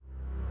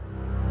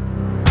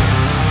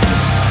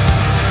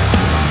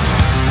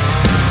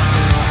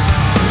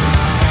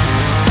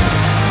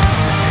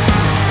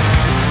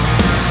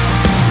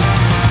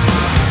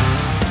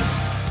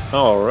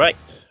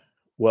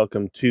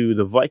Welcome to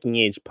the Viking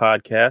Age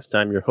podcast.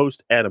 I'm your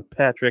host, Adam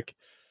Patrick,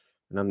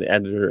 and I'm the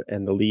editor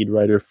and the lead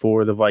writer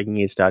for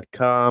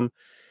thevikingage.com.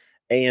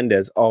 And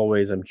as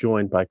always, I'm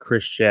joined by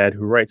Chris Shad,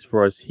 who writes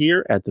for us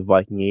here at the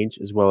Viking Age,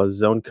 as well as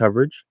zone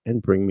coverage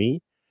and bring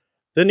me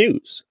the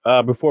news.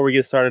 Before we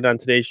get started on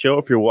today's show,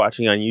 if you're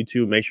watching on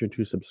YouTube, make sure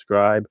to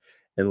subscribe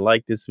and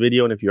like this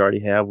video. And if you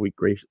already have, we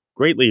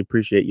greatly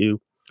appreciate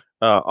you.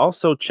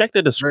 Also, check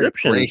the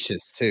description. Very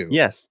gracious, too.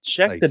 Yes,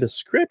 check the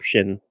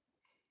description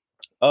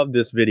of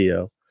this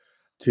video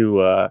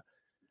to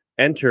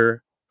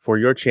enter for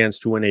your chance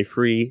to win a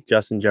free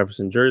Justin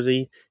Jefferson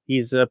jersey.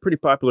 He's a pretty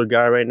popular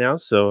guy right now,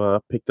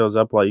 so pick those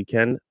up while you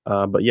can.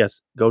 But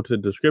yes, go to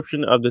the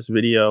description of this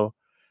video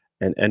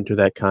and enter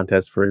that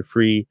contest for a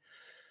free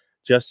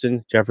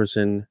Justin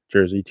Jefferson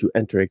jersey to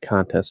enter a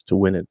contest to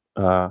win it.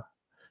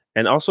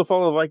 And also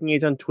follow Viking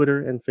Age on Twitter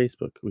and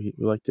Facebook. We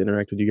like to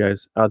interact with you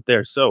guys out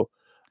there. So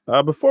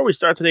before we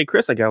start today,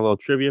 Chris, I got a little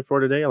trivia for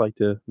today. I like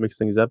to mix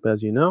things up,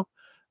 as you know.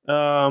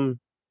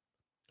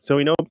 So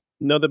we know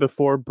that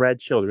before Brad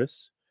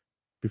Childress,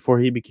 before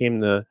he became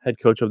the head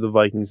coach of the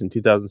Vikings in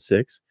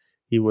 2006,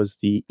 he was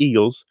the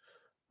Eagles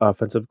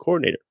offensive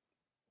coordinator.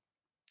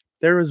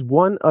 There is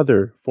one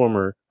other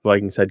former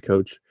Vikings head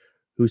coach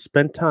who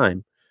spent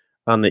time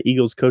on the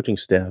Eagles coaching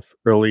staff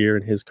earlier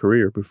in his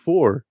career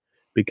before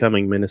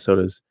becoming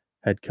Minnesota's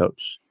head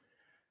coach.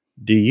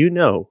 Do you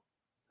know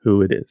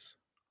who it is?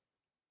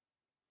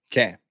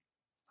 Okay,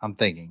 I'm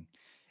thinking.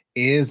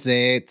 Is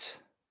it...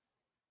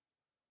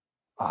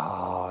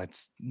 Oh,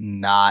 it's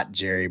not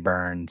Jerry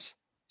Burns,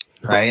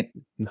 right?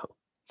 No,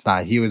 it's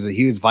not. He was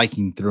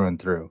Viking through and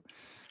through.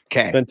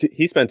 Okay,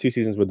 he spent 2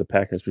 seasons with the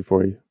Packers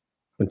before he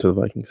went to the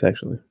Vikings.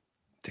 Actually,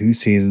 2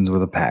 seasons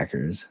with the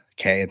Packers.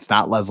 Okay, it's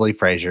not Leslie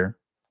Frazier.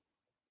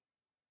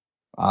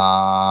 It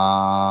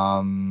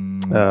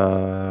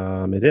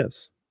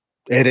is.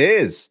 It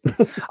is.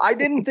 I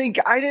didn't think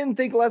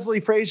Leslie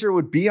Frazier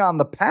would be on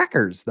the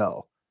Packers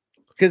though,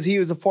 because he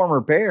was a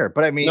former Bear.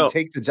 But I mean, no.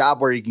 Take the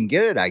job where you can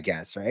get it, I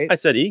guess, right? I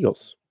said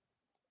Eagles.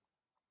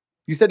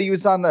 You said he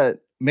was on the.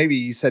 Maybe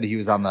you said he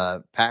was on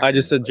the Packers. I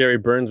just said Jerry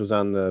Burns was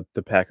on the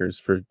Packers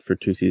for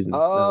 2 seasons.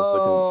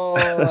 Oh,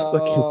 I was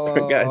looking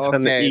for guys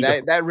on the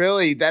Eagles. That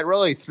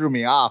really threw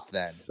me off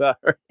then. Sorry.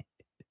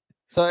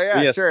 So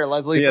yeah, yes. Sure,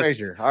 Leslie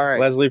Frazier. All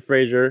right, Leslie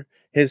Frazier.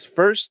 His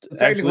first.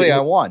 Technically, I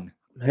won.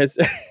 His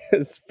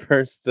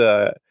first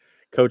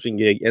coaching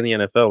gig in the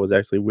NFL was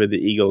actually with the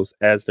Eagles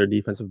as their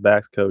defensive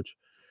backs coach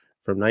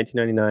from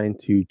 1999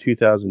 to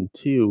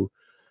 2002.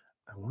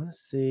 I want to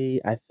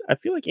say I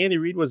feel like Andy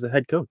Reid was the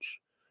head coach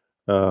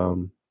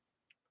around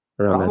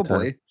that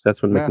time.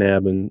 That's when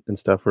McNabb and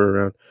stuff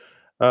were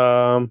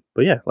around.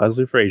 But yeah,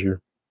 Leslie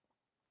Frazier,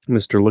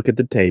 Mr. Look at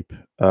the Tape.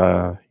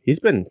 He's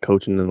been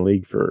coaching in the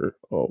league for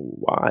a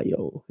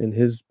while, and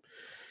his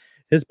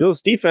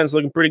Bills defense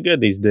looking pretty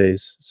good these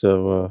days.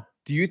 So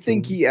do you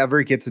think he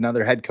ever gets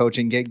another head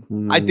coaching gig?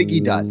 I think he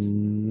does.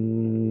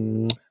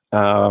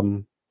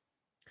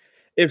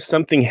 If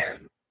something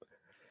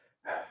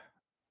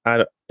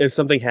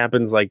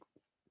happens like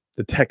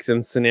the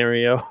Texans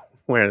scenario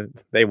where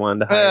they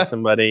wanted to hire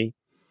somebody,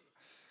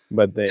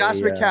 but they Josh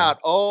McCown.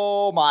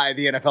 Oh my!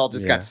 The NFL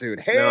just got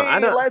sued. Hey,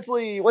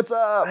 Leslie, what's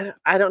up?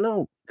 I don't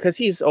know, because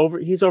he's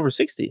over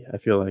 60. I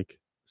feel like,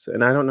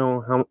 and I don't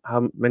know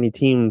how many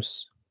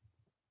teams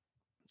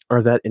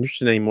are that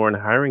interested anymore in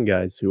hiring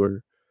guys who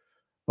are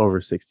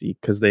over 60,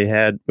 because we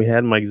had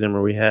Mike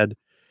Zimmer, we had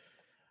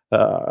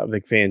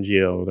Vic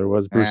Fangio, there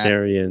was Bruce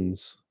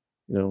Arians,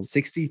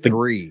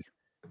 63.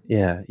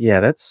 Yeah,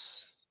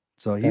 that's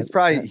so he's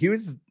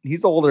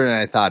he's older than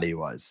I thought he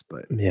was,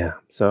 but yeah.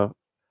 So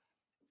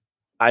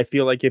I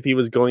feel like if he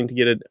was going to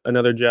get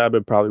another job,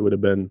 it probably would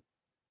have been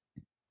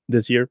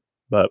this year,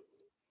 but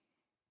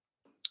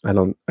I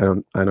don't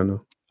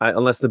know.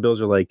 Unless the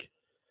Bills are like,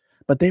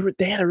 but they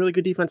had a really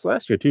good defense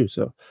last year too,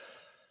 so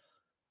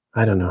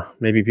I don't know.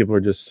 Maybe people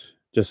are just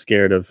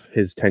scared of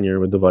his tenure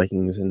with the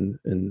Vikings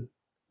and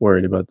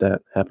worried about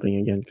that happening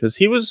again, because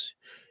he's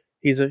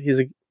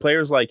a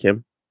players like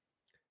him,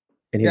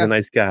 and he's a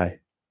nice guy,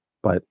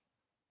 but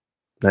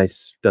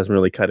nice doesn't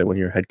really cut it when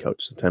you're a head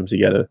coach. Sometimes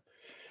you gotta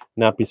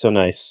not be so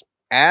nice.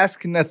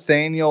 Ask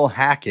Nathaniel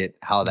Hackett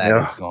how that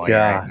is going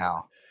right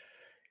now.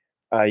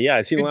 Yeah,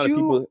 I've seen a lot of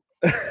people.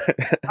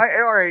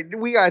 All right,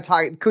 we gotta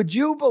talk. Could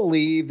you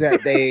believe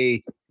that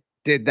they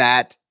did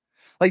that?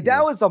 Like,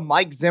 that was a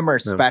Mike Zimmer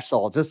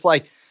special. Just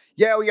like,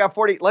 yeah, we got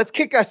 40. Let's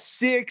kick a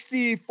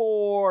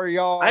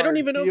 64-yard. I don't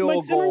even know if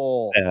Mike Zimmer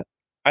did that.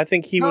 I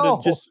think he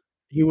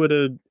would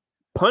have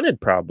punted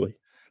probably.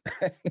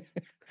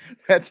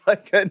 That's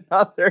like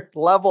another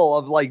level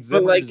of like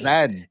Zimmer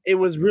Zen. It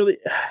was really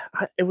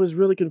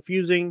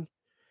confusing,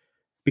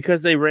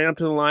 because they ran up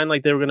to the line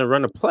like they were going to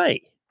run a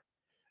play.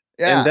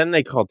 Yeah. And then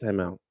they called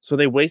timeout. So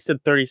they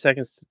wasted 30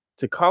 seconds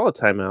to call a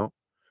timeout.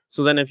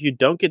 So then if you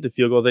don't get the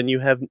field goal, then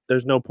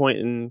there's no point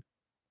in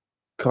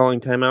calling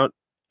timeout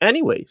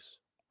anyways.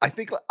 I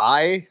think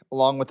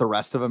along with the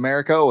rest of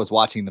America, was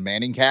watching the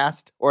Manning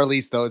cast, or at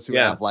least those who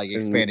have like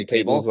expanded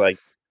cable. Like,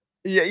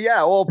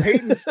 Yeah. Well,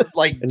 Peyton's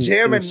like And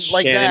jamming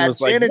like Shannon that.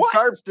 was like, Shannon "What?"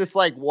 Sharp's just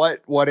like,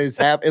 what is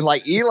happening?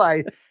 Like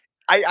Eli,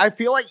 I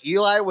feel like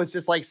Eli was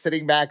just like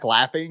sitting back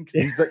laughing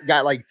because he's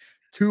got like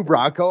two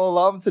Bronco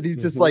alums, and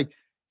he's just Mhm. like,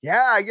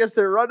 yeah, I guess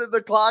they're running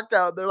the clock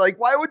out. They're like,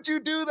 why would you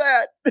do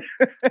that?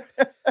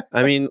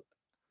 I mean,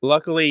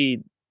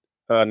 luckily,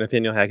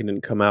 Nathaniel Hackett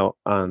didn't come out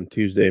on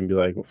Tuesday and be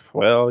like,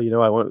 "Well,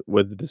 I went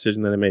with the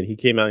decision that I made." He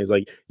came out, he's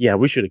like, "Yeah,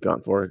 we should have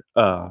gone for it,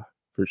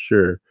 for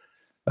sure."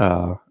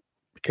 Uh,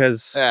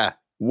 because Yeah.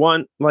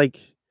 one, like,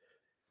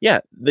 yeah,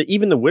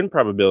 even the win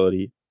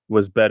probability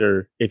was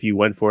better if you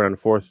went for it on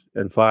 4th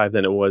and 5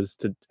 than it was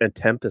to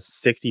attempt a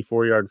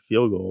 64-yard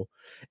field goal.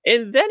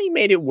 And then he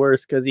made it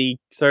worse because he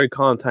started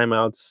calling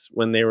timeouts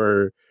when they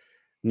were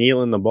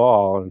kneeling the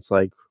ball, and it's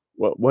like,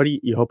 what are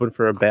you hoping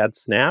for, a bad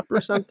snap or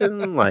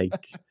something?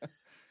 Like,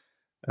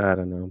 I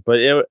don't know. But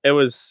it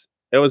was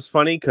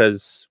funny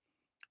because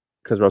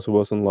Russell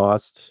Wilson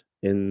lost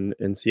in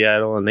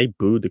Seattle, and they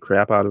booed the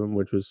crap out of him,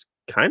 which was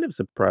kind of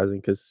surprising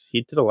because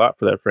he did a lot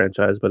for that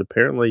franchise, but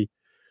apparently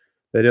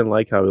they didn't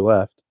like how he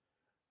left.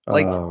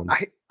 Like Um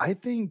I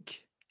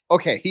think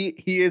okay,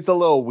 he is a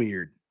little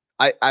weird.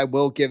 I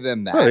will give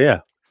them Oh, that.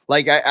 yeah.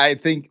 Like I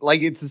think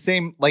like it's the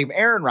same like if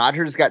Aaron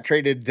Rodgers got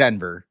traded to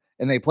Denver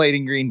and they played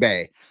in Green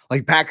Bay,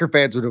 like Packer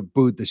fans would have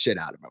booed the shit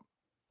out of him.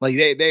 Like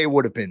they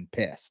would have been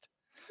pissed.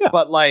 Yeah.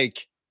 But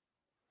like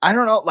I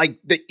don't know, like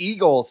the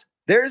Eagles,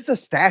 there's a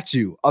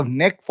statue of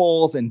Nick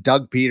Foles and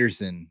Doug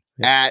Peterson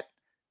Yep. at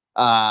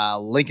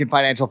Lincoln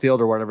Financial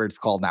Field or whatever it's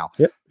called now.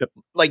 Yep. Yep.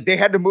 Like they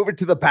had to move it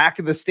to the back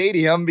of the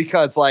stadium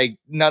because like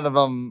none of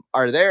them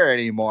are there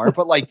anymore.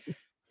 But like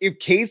if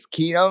Case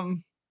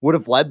Keenum would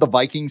have led the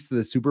Vikings to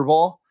the Super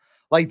Bowl,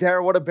 like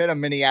there would have been a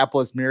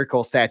Minneapolis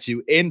Miracle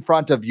statue in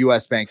front of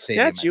US Bank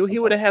Stadium at Statue, some he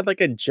would point. have had, like,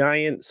 a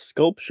giant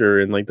sculpture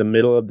in, like, the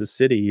middle of the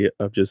city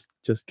of just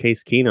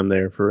Case Keenum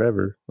there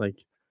forever, like,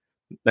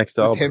 next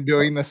to Just all the him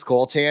doing the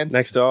skull chants.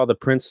 next to all the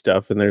Prince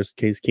stuff, and there's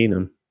Case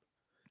Keenum.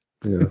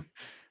 Yeah.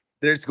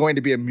 There's going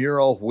to be a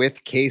mural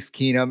with Case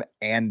Keenum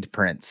and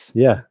Prince.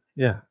 Yeah,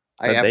 yeah.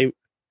 I But have they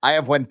I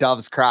have When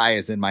Doves Cry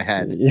is in my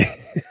head. Yeah.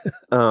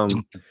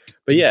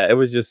 But yeah,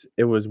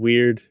 it was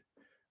weird.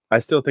 I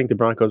still think the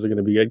Broncos are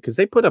gonna be good because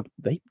they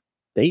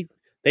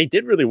they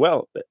did really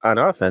well on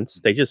offense.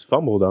 They just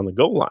fumbled on the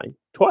goal line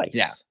Yeah.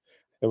 twice.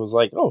 It was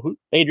like, "Oh, who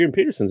Adrian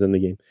Peterson's in the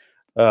game."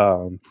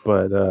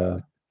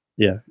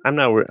 Yeah, I'm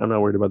not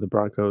worried about the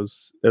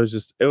Broncos. It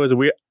was a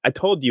weird I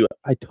told you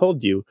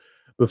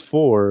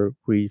before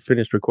we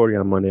finished recording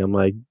on Monday, I'm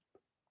like,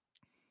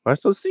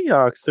 "Watch those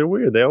Seahawks, they're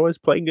weird. They always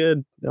play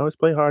good. They always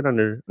play hard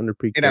under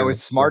Pete And I Carroll."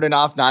 was So, smart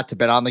enough not to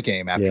bet on the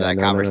game after yeah, that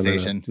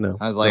conversation. no,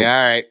 I was like, all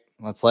nope, right,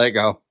 let's let it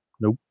go.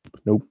 nope,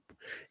 nope.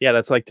 Yeah,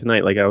 that's like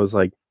tonight, like, I was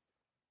like,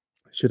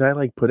 "Should I,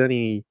 like, put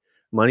any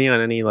money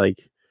on any,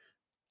 like,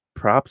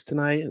 props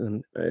tonight?"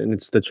 And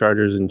it's the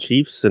Chargers and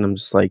Chiefs, and I'm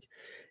just like,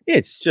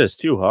 it's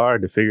just too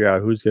hard to figure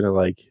out who's gonna,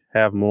 like,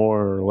 have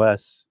more or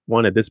less,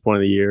 one at this point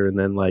of the year, and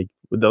then, like,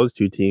 with those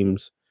 2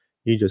 teams,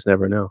 you just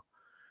never know.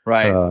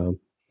 Right. Um,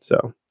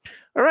 so,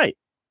 alright.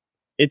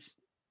 It's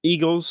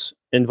Eagles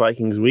and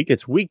Vikings week.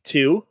 It's week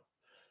 2,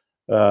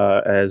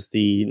 as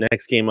the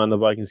next game on the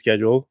Viking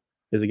schedule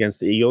is against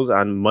the Eagles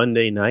on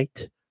Monday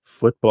Night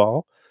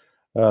Football.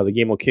 The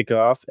game will kick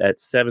off at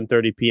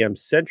 7:30 p.m.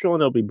 Central,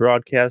 and it'll be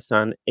broadcast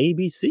on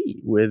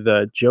ABC with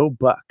Joe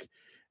Buck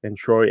and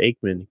Troy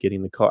Aikman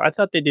getting the call. I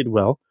thought they did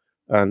well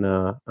on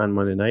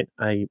Monday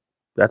night.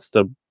 That's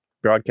the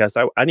broadcast.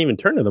 I didn't even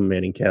turn to the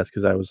Manning cast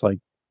because I was like,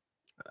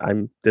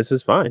 this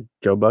is fine.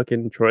 Joe Buck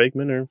and Troy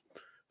Aikman are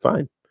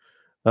fine.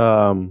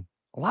 Um,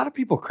 A lot of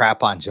people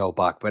crap on Joe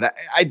Buck, but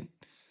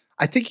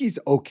I think he's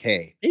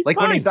okay. he's Like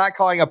when he's fine. not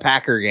calling a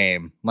Packer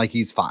game, like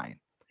he's fine.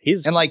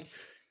 He's And like,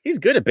 he's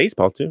good at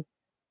baseball too.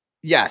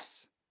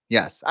 yes,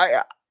 yes.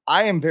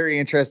 I am very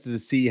interested to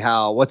see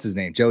how what's his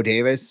name? Joe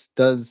Davis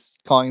does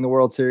calling the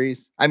World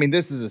Series. I mean,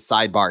 this is a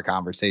sidebar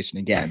conversation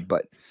again,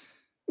 but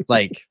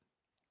like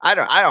I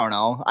don't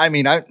know. I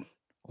mean, a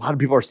lot of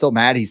people are still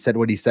mad he said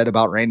what he said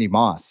about Randy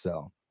Moss.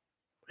 So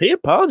He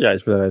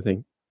apologized for that, I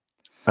think,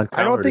 on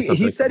I don't Coward or think he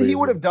something a said couple he years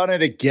would ago. have done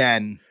it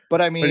again.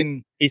 But I But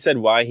mean, he said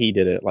why he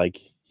did it, like,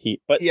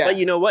 but yeah,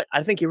 you know what?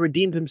 I think he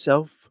redeemed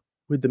himself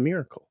with the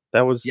miracle.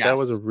 That was a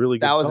yes, really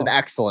that good was an call.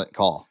 excellent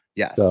call.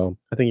 Yes. So,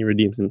 I think he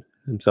redeemed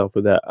himself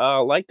with that.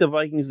 Like the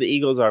Vikings, the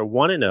Eagles are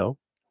 1-0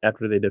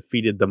 after they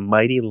defeated the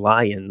mighty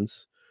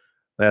Lions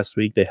last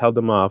week. They held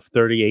them off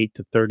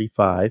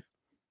 38-35.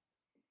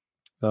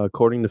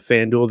 According to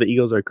FanDuel, the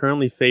Eagles are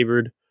currently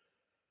favored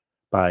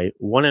by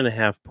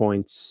 1.5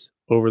 points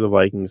over the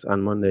Vikings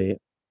on Monday,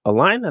 a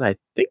line that I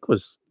think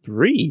was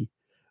 3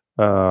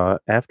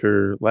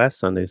 after last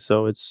Sunday.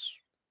 So it's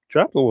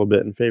dropped a little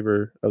bit in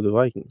favor of the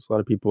Vikings. A lot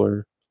of people are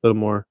a little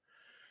more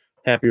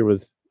happier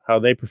with how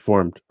they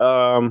performed.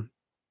 All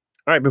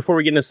right, before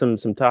we get into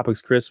some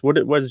topics, Chris, what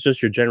is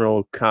just your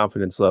general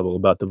confidence level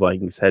about the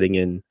Vikings heading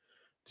in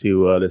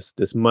to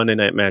this Monday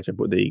night matchup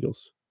with the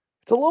Eagles?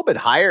 It's a little bit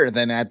higher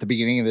than at the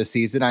beginning of the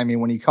season. I mean,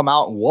 when you come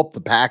out and whoop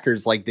the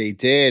Packers like they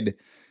did,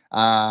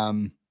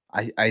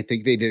 I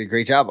think they did a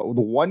great job.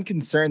 The one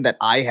concern that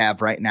I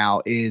have right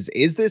now is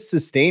this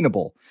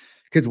sustainable?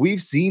 Because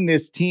we've seen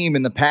this team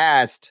in the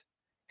past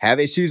have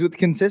issues with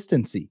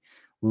consistency.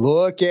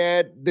 Look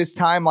at this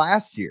time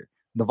last year.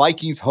 The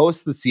Vikings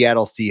host the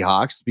Seattle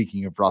Seahawks,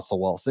 speaking of Russell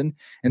Wilson,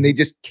 and they Mhm.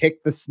 just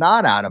kick the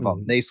snot out of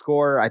them. Mhm. They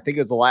score, I think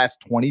it was the last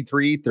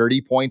 23,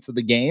 30 points of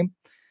the game.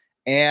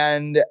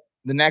 And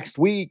the next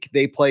week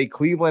they play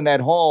Cleveland at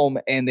home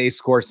and they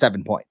score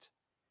 7 points.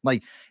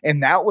 Like,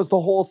 and that was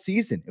the whole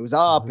season. It was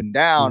up Mhm. and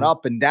down, Mhm.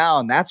 up and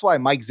down. That's why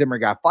Mike Zimmer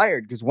got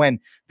fired, because when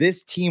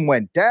this team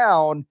went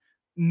down,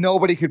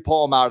 nobody could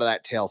pull him out of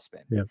that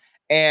tailspin. Yeah.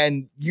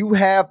 And you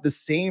have the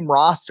same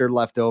roster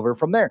left over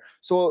from there.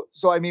 So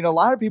I mean, a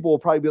lot of people will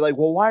probably be like,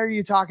 well, why are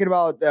you talking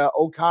about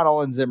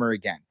O'Connell and Zimmer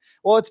again?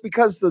 Well, it's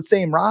because the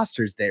same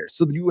roster's there.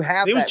 So you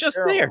have It was that just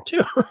there parallel.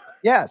 too.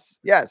 Yes,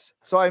 yes.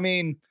 So I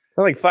mean,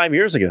 Like 5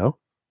 years ago.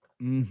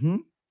 mhm.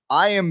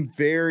 I am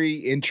very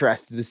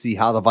interested to see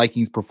how the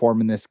Vikings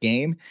perform in this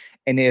game,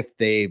 and if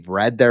they've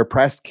read their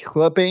press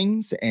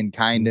clippings and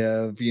kind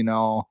Mhm.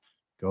 of,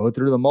 go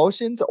through the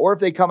motions, or if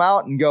they come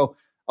out and go,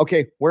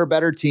 okay, we're a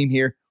better team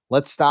here.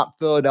 Let's stop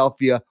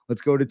Philadelphia.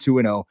 Let's go to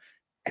 2-0.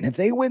 And if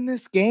they win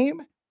this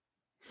game,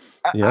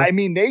 Yeah. I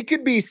mean, they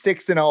could be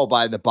 6-0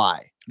 by the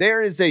bye.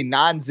 There is a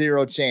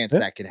non-zero chance Yeah.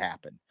 that could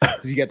happen,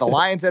 because you got the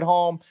Lions at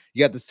home,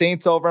 you got the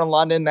Saints over in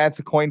London. That's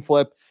a coin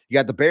flip. You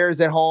got the Bears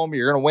at home.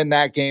 You're going to win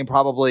that game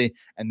probably,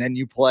 and then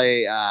you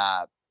play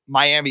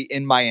Miami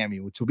in Miami,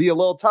 which will be a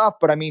little tough.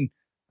 But I mean,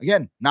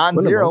 again, Winnable.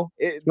 non-zero.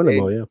 It's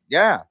winnable, yeah.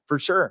 Yeah, for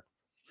sure.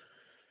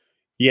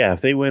 Yeah,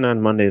 if they win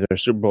on Monday, their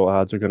Super Bowl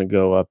odds are gonna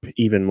go up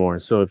even more.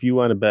 So if you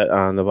wanna bet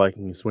on the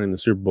Vikings winning the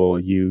Super Bowl,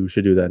 you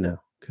should do that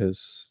now,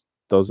 because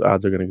those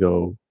odds are gonna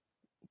go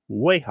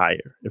way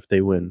higher if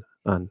they win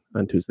on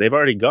Tuesday. They've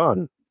already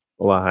gone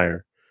a lot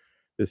higher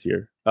this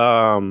year.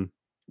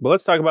 But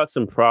let's talk about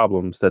some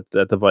problems that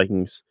the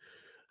Vikings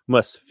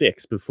must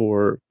fix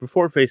before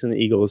facing the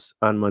Eagles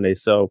on Monday.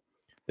 So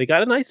they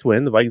got a nice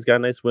win. The Vikings got a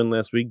nice win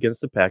last week against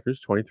the Packers,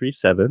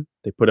 23-7.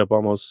 They put up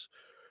almost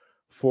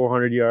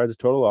 400 yards of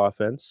total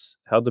offense,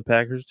 held the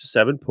Packers to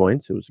 7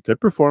 points. It was a good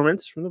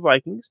performance from the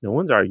Vikings. No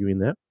one's arguing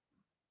that.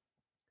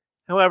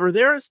 However,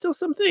 there are still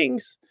some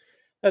things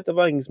that the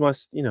Vikings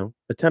must,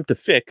 attempt to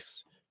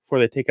fix before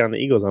they take on the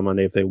Eagles on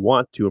Monday if they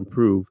want to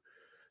improve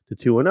to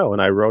 2-0.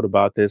 And I wrote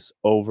about this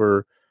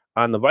over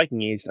on the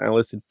Viking Age. And I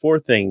listed 4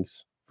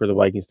 things for the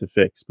Vikings to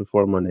fix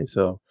before Monday.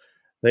 So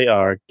they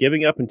are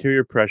giving up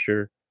interior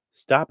pressure,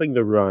 stopping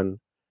the run,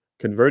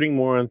 converting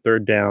more on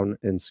third down,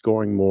 and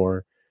scoring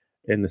more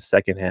in the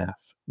second half.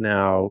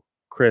 Now,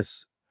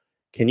 Chris,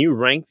 can you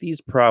rank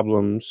these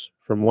problems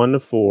from 1 to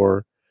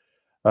 4,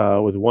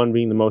 with 1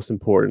 being the most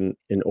important,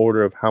 in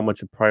order of how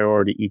much a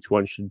priority each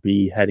one should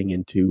be heading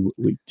into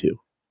week 2?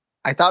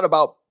 I thought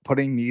about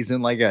putting these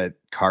in like a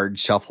card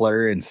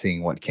shuffler and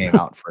seeing what came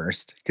out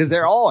first, because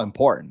they're all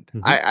important.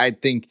 Mhm. I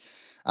think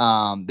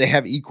they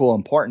have equal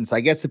importance. I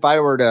guess if I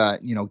were to,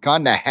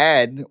 gun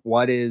ahead,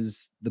 what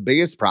is the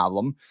biggest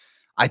problem?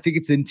 I think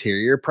it's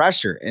interior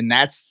pressure, and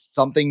that's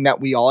something that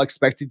we all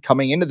expected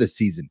coming into the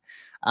season.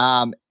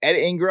 Ed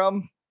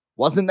Ingram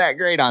wasn't that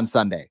great on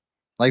Sunday.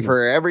 Like, No.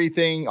 for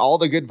everything, all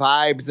the good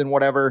vibes and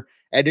whatever,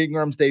 Ed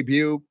Ingram's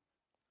debut,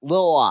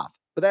 little off,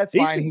 but that's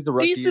fine. Decent He's a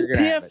rookie. You're decent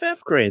gonna have it.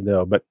 PFF grade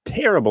though, but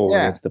terrible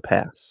Yeah, against the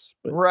pass,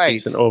 but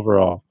right. decent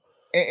overall.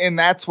 And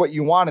that's what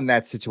you want in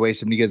that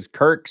situation, because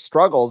Kirk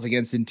struggles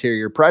against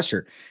interior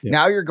pressure. Yeah.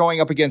 Now you're going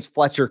up against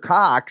Fletcher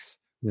Cox,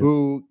 Yeah.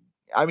 who,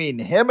 I mean,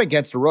 him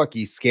against a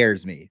rookie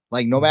scares me,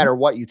 like, no Mhm. matter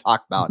what you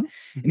talk about. Mhm.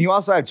 And Mhm. you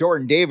also have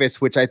Jordan Davis,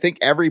 which I think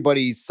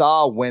everybody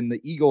saw when the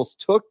Eagles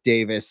took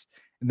Davis.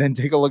 And then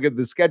take a look at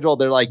the schedule.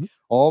 They're like, Mhm.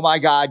 oh my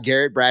God,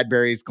 Garrett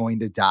Bradbury is going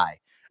to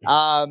die.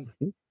 Um,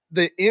 Mhm.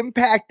 the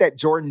impact that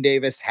Jordan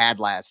Davis had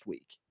last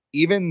week,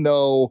 even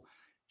though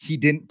he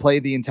didn't play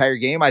the entire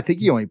game, I think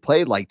he only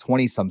played like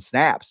 20 some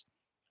snaps.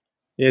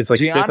 Yeah, it's like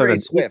 5th on DeAndre the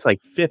he's Swift.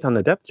 like 5th on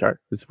the depth chart.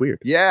 It's weird.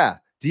 Yeah.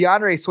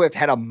 DeAndre Swift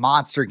had a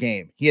monster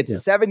game. He had Yeah.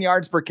 7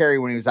 yards per carry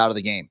when he was out of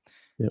the game.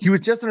 Yep. He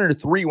was just under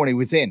 3 when he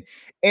was in.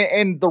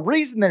 And the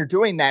reason they're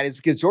doing that is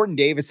because Jordan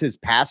Davis's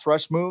pass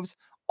rush moves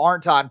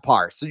aren't on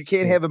par. So you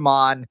can't Yeah. have him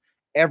on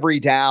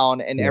every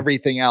down and Yeah.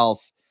 everything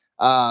else,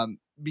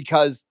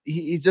 because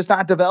he's just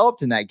not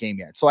developed in that game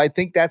yet. So I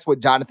think that's what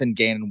Jonathan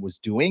Gannon was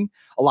doing.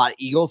 A lot of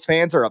Eagles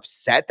fans are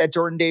upset that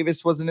Jordan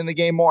Davis wasn't in the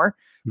game more.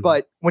 Mhm.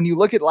 But when you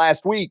look at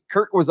last week,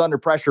 Kirk was under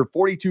pressure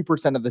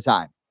 42% of the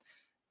time.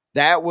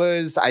 That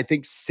was, I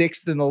think,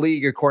 6th in the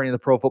league, according to the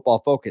Pro Football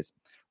Focus.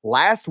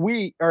 Last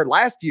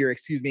year,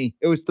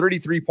 it was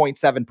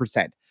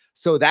 33.7%.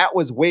 So that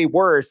was way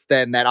worse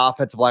than that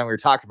offensive line we were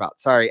talking about.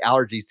 Sorry,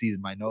 allergy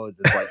season. My nose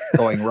is like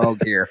going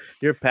rogue here.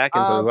 You're packing,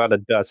 so there's a lot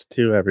of dust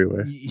too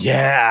everywhere.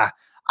 Yeah.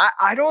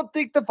 I don't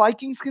think the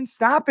Vikings can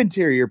stop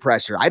interior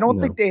pressure. I don't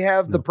think No. they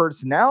have the No.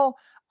 personnel.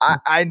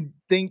 I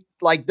think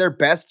like their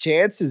best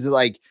chance is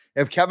like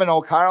if Kevin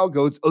O'Connell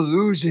goes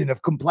illusion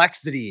of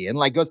complexity and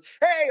like goes,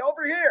 hey,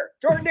 over here,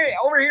 Jordan Day,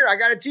 over here, I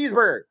got a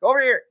cheeseburger over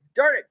here,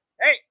 Jordan,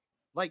 hey,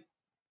 like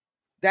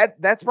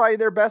that's probably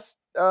their best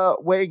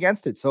way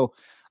against it. So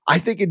I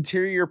think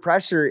interior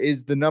pressure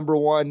is the number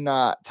one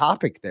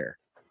topic there.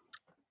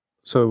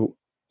 So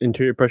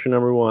interior pressure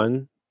number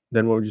one.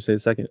 Then what would you say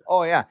second?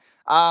 Oh yeah.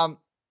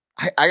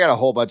 I got a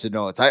whole bunch of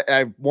notes.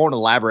 I won't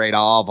elaborate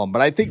on all of them,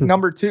 but I think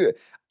number two,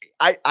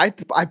 I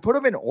put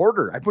them in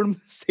order. I put them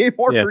in the same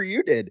order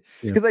you did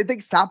because I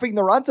think stopping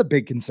the run's a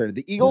big concern.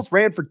 The Eagles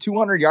ran for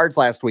 200 yards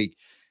last week,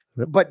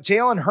 but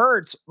Jalen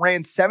Hurts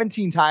ran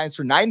 17 times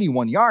for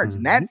 91 yards,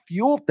 and that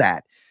fueled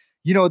that.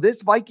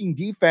 This Viking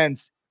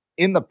defense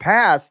in the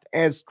past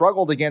has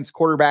struggled against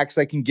quarterbacks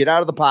that can get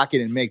out of the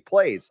pocket and make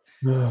plays.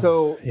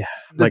 So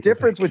the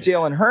difference with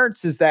Jalen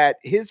Hurts is that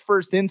his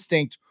first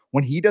instinct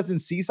when he doesn't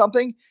see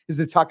something is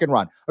to tuck and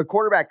run. A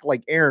quarterback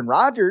like Aaron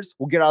Rodgers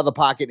will get out of the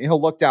pocket and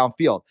he'll look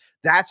downfield.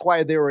 That's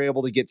why they were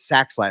able to get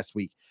sacks last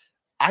week.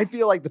 I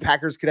feel like the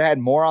Packers could have had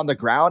more on the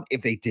ground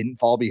if they didn't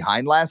fall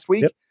behind last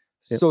week.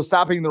 So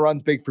stopping the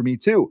run's big for me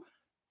too.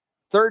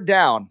 Third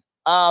down,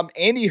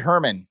 Andy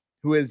Herman,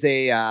 who is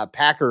a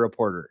Packer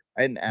reporter.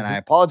 And I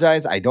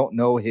apologize, I don't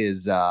know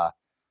his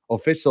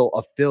official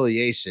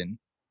affiliation.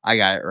 I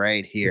got it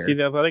right here. Is he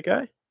the athletic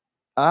guy?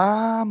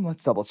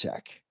 Let's double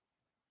check.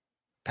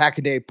 Pack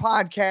a Day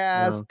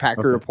Podcast,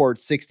 Packer Report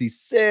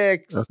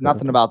 66.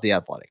 Nothing about the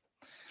Athletic.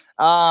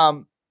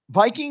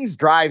 Vikings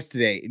drives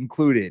today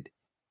included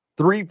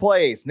 3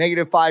 plays,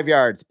 -5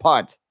 yards,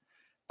 punt.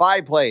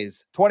 5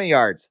 plays, 20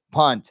 yards,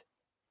 punt.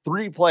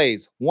 3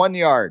 plays, 1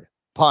 yard,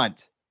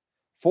 punt.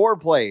 4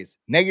 plays,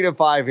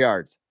 -5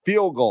 yards,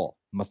 field goal.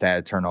 Must have had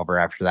a turnover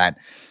after that.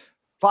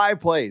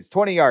 5 plays,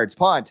 20 yards,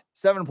 punt.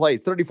 7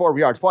 plays, 34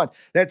 yards, punt.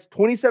 That's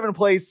 27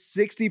 plays,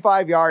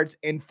 65 yards,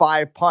 and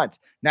 5 punts.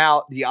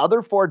 Now, the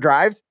other 4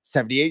 drives,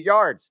 78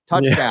 yards,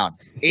 touchdown.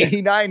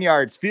 89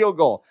 yards, field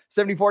goal.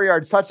 74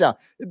 yards, touchdown.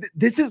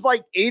 This is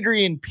like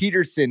Adrian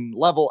Peterson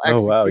level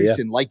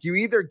execution. Like you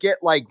either get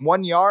like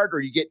 1 yard or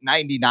you get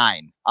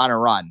 99 on a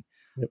run.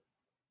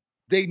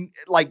 They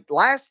like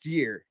last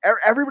year,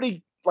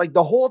 everybody, like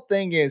the whole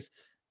thing is,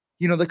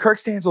 the Kirk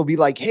stands will be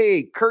like,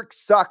 hey, Kirk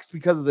sucks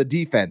because of the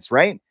defense,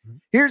 right?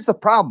 Here's the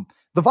problem.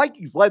 The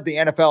Vikings led the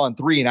NFL in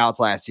 3 and outs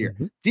last year.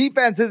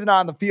 Defense isn't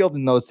on the field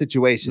in those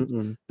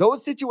situations.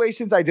 Those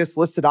situations I just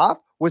listed off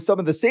was some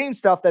of the same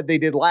stuff that they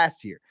did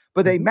last year,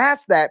 but they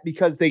masked that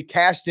because they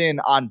cashed in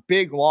on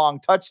big,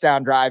 long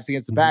touchdown drives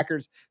against the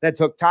Packers that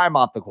took time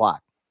off the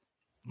clock.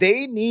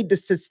 They need to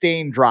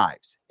sustain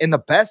drives, and the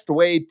best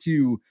way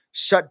to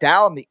shut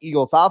down the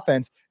Eagles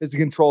offense is to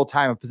control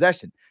time of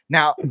possession.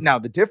 Now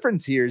the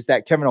difference here is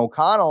that Kevin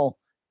O'Connell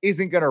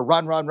isn't going to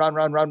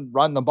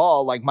run the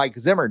ball like Mike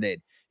Zimmer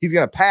did. He's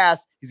going to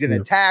pass, he's going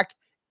to attack,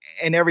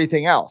 and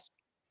everything else,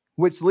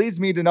 which leads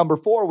me to number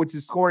 4, which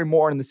is scoring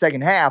more in the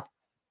second half.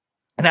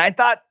 And I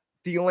thought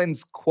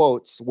Thielen's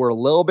quotes were a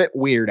little bit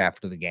weird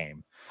after the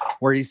game,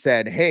 where he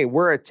said, hey,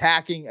 we're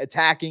attacking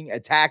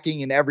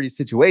in every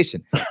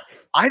situation.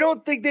 I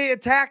don't think they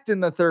attacked in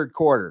the third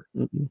quarter.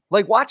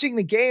 Like watching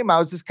the game, I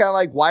was just kind of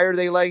like, why are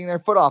they letting their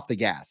foot off the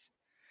gas?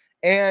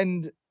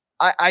 And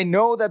I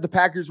know that the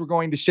Packers were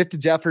going to shift to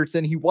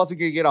Jefferson. He wasn't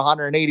going to get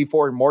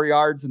 184 more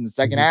yards in the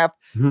second half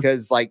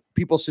because like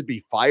people should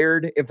be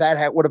fired if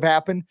that would have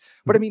happened.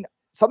 But I mean,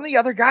 some of the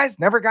other guys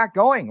never got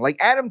going. Like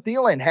Adam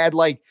Thielen had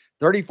like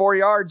 34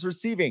 yards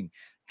receiving.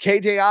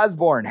 KJ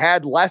Osborne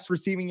had less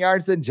receiving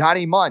yards than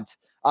Johnny Munt.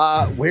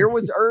 Where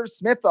was Irv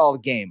Smith all the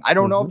game? I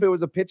don't know if it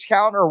was a pitch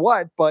count or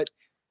what, but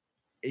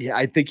yeah,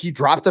 I think he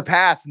dropped a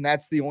pass, and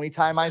that's the only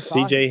time I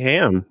saw CJ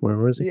Ham. Where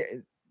was he?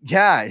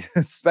 Yeah,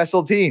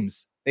 special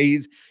teams.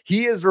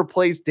 He has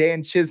replaced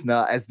Dan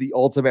Chisna as the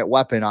ultimate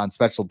weapon on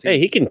special teams. Hey,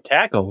 he can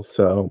tackle,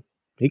 so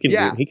he can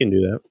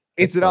do that.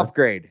 It's an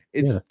upgrade.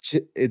 It's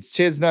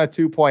Chisna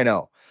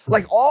 2.0.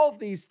 Like all of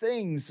these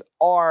things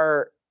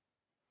are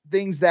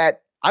things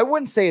that I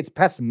wouldn't say it's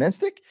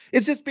pessimistic.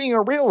 It's just being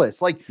a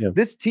realist. Like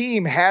this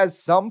team has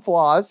some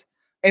flaws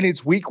and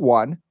it's week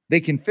 1. They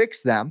can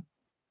fix them.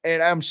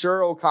 And I'm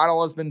sure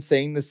O'Connell has been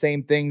saying the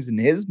same things in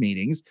his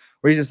meetings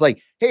where he's just like,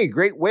 hey,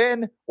 great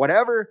win,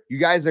 whatever. You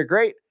guys are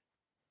great.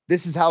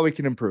 This is how we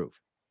can improve.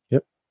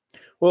 Yep.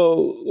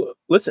 Well,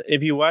 listen,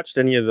 if you watched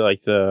any of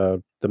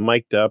the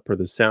mic'd up or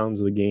the sounds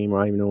of the game, I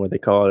don't even know what they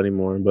call it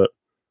anymore, but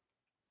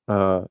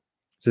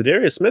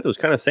Zadarius Smith was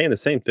kind of saying the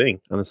same thing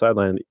on the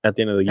sideline at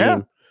the end of the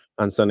game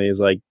on Sunday. He's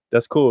like,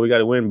 that's cool. We got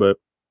to win, but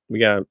we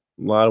got a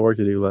lot of work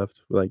to do left.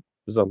 Like,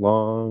 it's a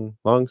long,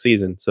 long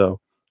season. So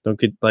don't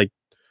get like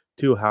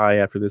too high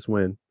after this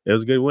win. It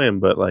was a good win,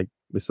 but like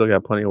we still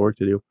got plenty of work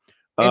to do.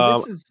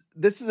 And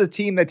this is a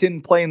team that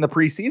didn't play in the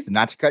preseason,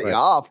 not to cut you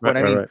off, but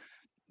I mean,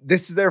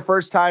 this is their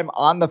first time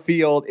on the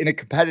field in a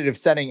competitive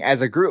setting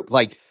as a group.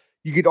 Like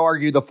you could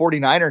argue the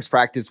 49ers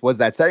practice was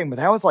that setting, but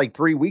that was like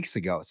 3 weeks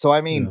ago. So,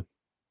 I mean,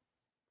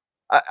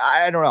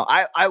 I don't know.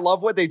 I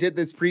love what they did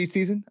this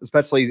preseason,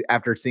 especially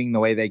after seeing the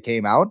way they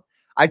came out.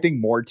 I think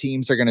more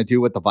teams are going to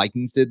do what the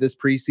Vikings did this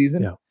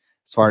preseason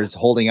as far as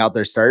holding out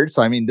their starters.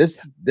 So, I mean,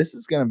 this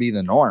is going to be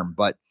the norm,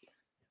 but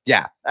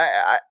yeah,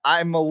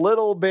 I'm a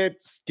little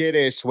bit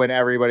skittish when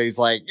everybody's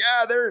like,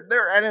 yeah, they're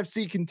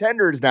NFC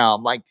contenders now.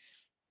 I'm like,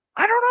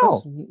 I don't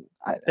That's, know.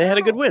 I they had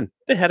a don't good know. win.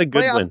 They had a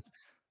good Playoff. win.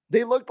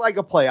 They looked like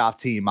a playoff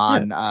team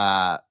Yeah,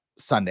 on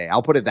Sunday.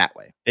 I'll put it that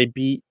way. they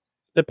beat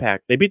the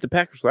Pack. They beat the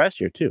Packers last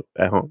year too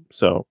at home.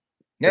 So,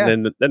 and Yeah.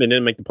 then they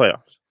didn't make the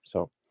playoffs.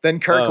 So, Then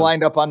Kirk um,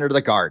 lined up under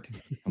the guard,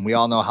 and we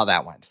all know how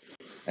that went.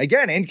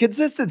 Again,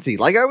 inconsistency.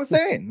 Like I was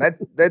saying,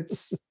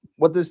 that's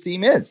what this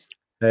team is.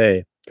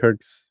 hey,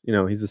 Kirk's,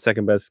 he's the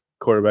second best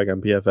quarterback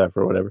on PFF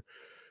or whatever.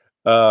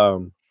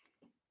 Um,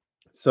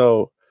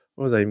 so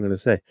what was I even going to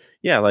say?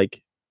 Yeah,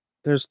 like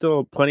there's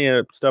still plenty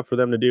of stuff for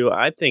them to do.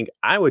 I think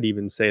I would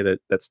even say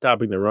that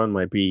stopping the run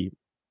might be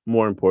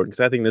more important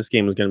because I think this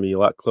game is going to be a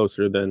lot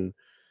closer than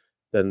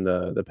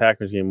the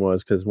Packers game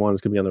was because one,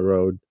 it's going to be on the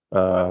road.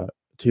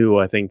 Two,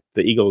 I think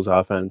the Eagles'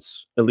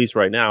 offense, at least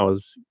right now,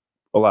 is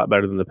a lot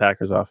better than the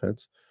Packers'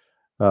 offense.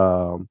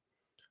 Um,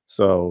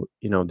 so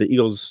the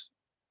Eagles,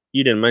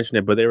 you didn't mention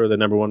it, but they were the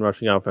number one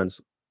rushing offense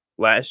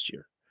last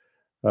year.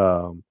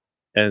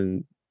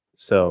 And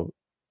so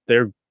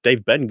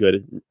they've been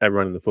good at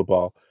running the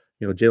football.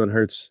 Jalen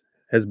Hurts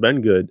has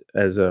been good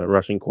as a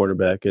rushing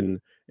quarterback, and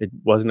it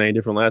wasn't any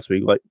different last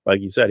week. Like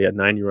you said, he had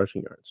 90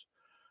 rushing yards.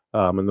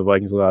 And the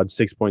Vikings allowed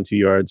 6.2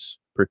 yards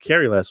per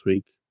carry last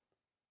week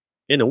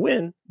in a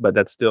win, but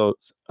that's still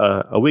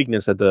a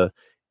weakness that the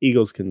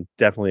Eagles can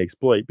definitely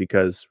exploit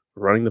because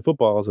running the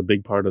football is a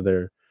big part of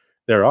their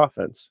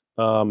offense.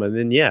 And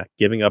then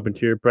giving up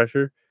interior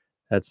pressure,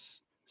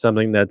 that's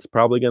something that's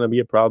probably going to be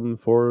a problem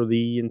for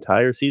the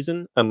entire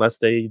season unless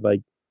they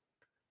like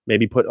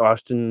maybe put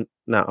Austin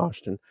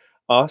Slotman.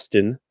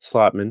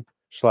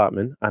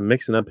 I'm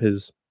mixing up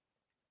his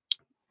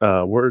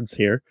words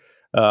here.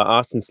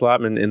 Austin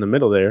Slotman in the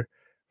middle there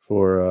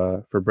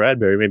for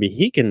Bradbury. Maybe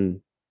he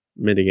can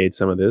mitigate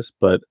some of this,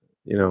 but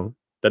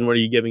then what are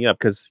you giving up?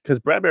 Because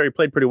Bradbury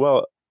played pretty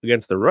well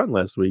against the run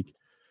last week,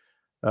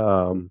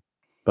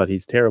 but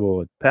he's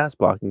terrible at pass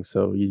blocking.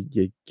 So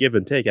you give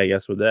and take, I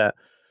guess, with that.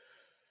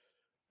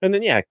 And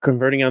then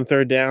converting on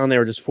third down, they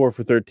were just 4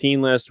 for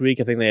 13 last week.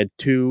 I think they had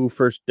 2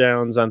 first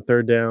downs on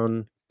third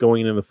down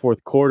going into the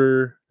fourth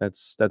quarter.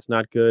 That's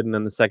not good. And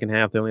then the second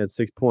half, they only had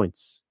 6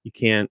 points. You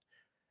can't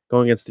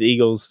going against the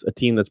Eagles, a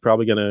team that's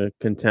probably going to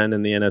contend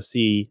in the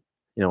NFC,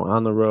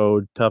 on the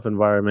road, tough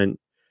environment.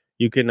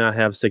 You cannot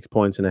have 6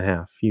 points in a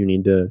half. You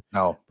need to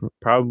No.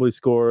 probably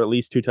score at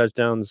least 2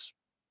 touchdowns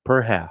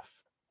per half,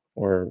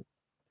 or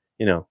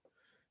you know,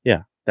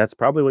 that's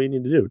probably what you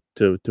need to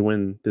do to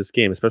win this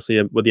game,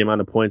 especially with the amount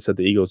of points that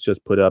the Eagles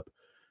just put up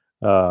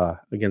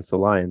against the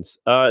Lions.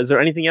 Is there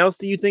anything else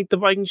that you think the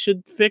Vikings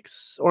should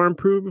fix or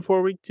improve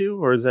before week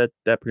 2, or is that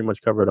pretty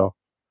much cover it all?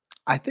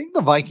 I think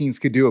the Vikings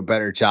could do a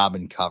better job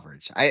in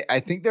coverage. I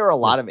think there are a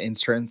Yeah. lot of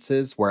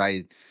instances where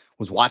I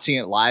was watching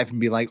it live and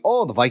be like,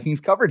 oh, the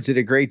Vikings coverage did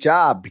a great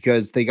job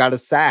because they got a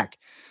sack.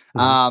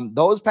 Mhm.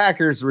 Those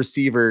Packers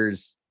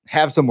receivers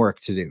have some work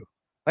to do.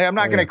 Like, I'm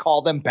not Oh going yeah. to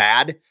call them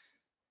bad.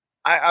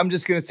 I'm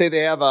just going to say they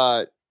have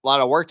a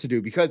lot of work to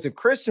do because if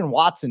Christian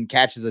Watson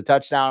catches a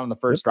touchdown on the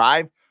Yep. first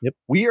drive, Yep.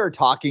 we are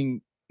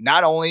talking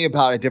not only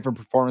about a different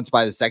performance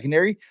by the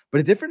secondary,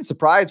 but a different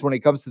surprise when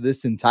it comes to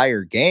this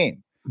entire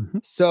game.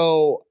 Mhm.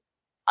 So,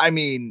 I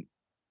mean,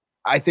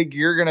 I think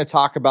you're going to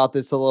talk about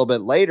this a little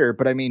bit later,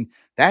 but I mean,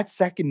 that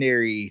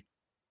secondary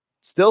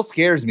still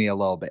scares me a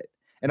little bit.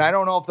 And I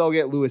don't know if they'll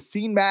get Lewis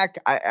Seen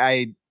back.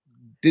 I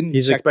didn't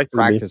He's check the expected to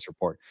be. practice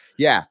report.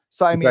 Yeah.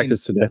 So, I He mean,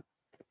 practiced today.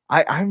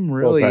 I'm Full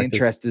really practice.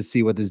 interested to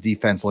see what this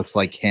defense looks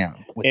like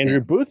with Andrew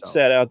him. Booth So,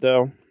 sat out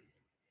though,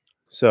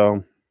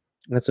 so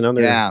that's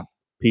another yeah.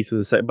 piece of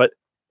the set. But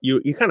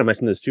you kind of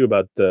mentioned this too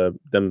about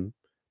them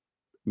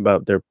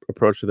about their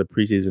approach to the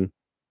preseason.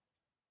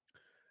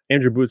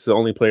 Andrew Booth's the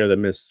only player that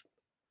missed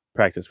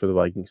practice for the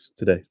Vikings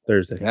today,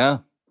 Thursday. Yeah.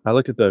 I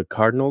looked at the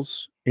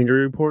Cardinals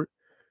injury report.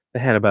 They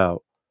had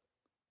about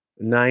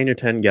 9 or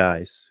 10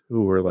 guys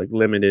who were like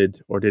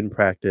limited or didn't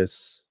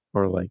practice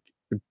or like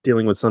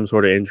dealing with some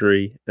sort of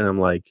injury, and I'm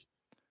like,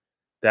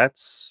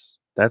 that's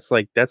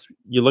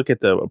you look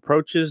at the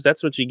approaches,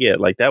 that's what you get.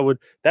 Like that would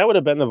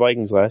have been the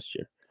Vikings last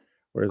year,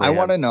 where I they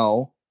want have to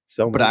know,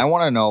 so but I many.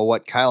 want to know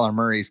what Kyler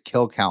Murray's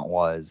kill count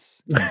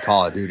was in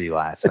Call of Duty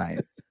last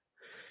night.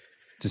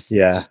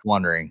 Yeah, Just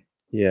wondering.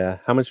 yeah.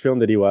 How much film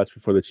did he watch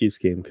before the Chiefs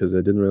game? Because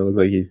it didn't really look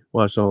like he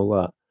watched a whole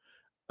lot.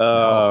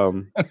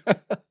 No.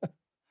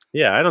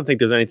 Yeah, I don't think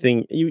there's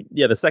anything.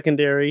 The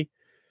secondary.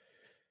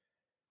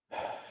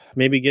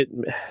 Maybe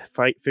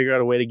figure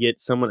out a way to get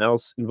someone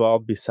else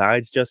involved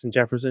besides Justin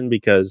Jefferson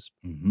because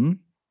Hmm.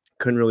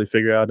 couldn't really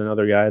figure out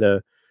another guy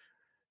to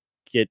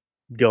get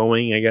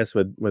going. I guess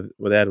with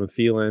Adam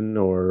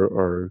Thielen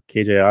or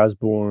KJ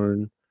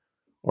Osborne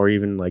or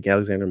even like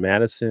Alexander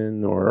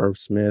Madison or Irv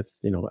Smith.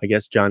 I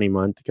guess Johnny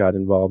Munt got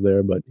involved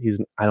there, but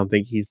I don't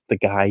think he's the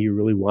guy you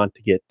really want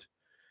to get.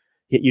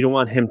 You don't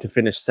want him to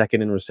finish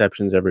second in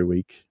receptions every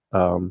week.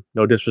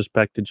 No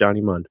disrespect to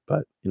Johnny Munt,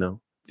 but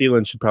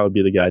Thielen should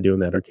probably be the guy doing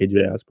that or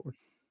KJ Osborne.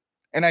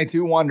 And I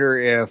do wonder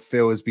if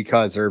it was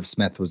because Irv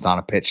Smith was on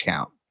a pitch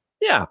count.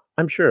 Yeah,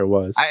 I'm sure it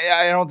was.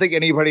 I don't think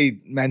anybody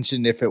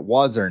mentioned if it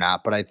was or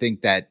not, but I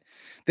think that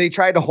they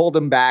tried to hold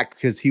him back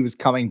because he was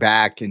coming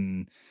back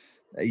and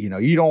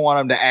You don't want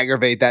him to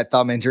aggravate that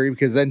thumb injury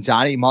because then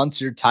Johnny Munt's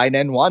your tight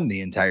end one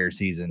the entire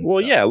season. Well,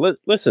 So. yeah.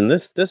 Listen,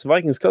 this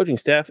Vikings coaching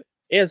staff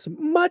is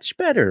much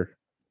better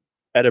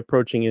at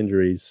approaching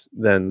injuries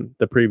than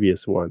the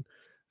previous one.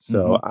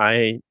 So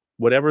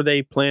whatever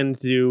they plan to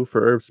do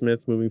for Irv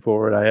Smith moving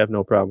forward, I have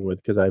no problem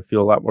with because I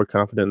feel a lot more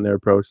confident in their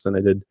approach than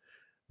I did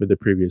with the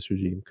previous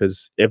regime.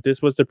 Because if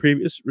this was the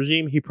previous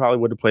regime, he probably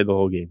would have played the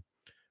whole game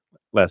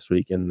last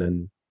week, and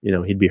then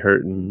he'd be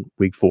hurt in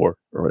week 4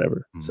 or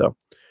whatever. So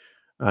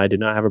I do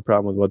not have a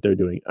problem with what they're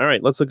doing. All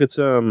right, let's look at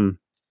some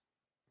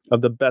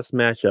of the best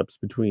matchups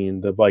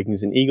between the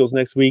Vikings and Eagles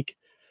next week.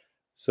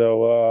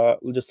 So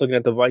we're just looking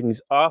at the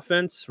Vikings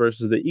offense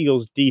versus the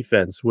Eagles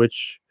defense.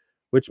 Which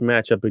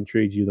matchup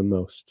intrigues you the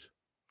most?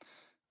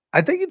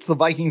 I think it's the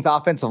Vikings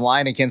offensive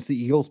line against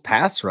the Eagles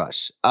pass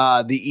rush.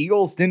 The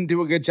Eagles didn't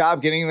do a good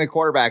job getting the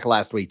quarterback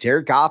last week.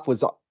 Jared Goff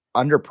was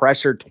under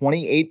pressure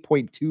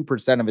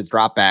 28.2% of his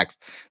dropbacks.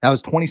 That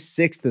was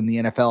 26th in the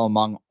NFL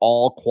among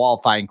all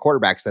qualifying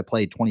quarterbacks that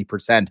played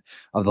 20%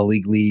 of the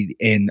league lead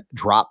in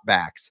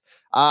dropbacks.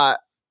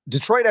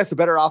 Detroit has a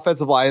better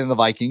offensive line than the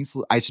Vikings.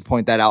 I should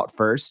point that out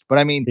first. But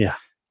I mean, Yeah.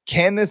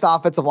 Can this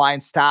offensive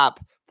line stop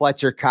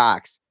Fletcher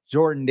Cox,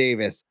 Jordan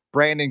Davis,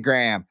 Brandon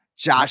Graham,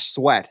 Josh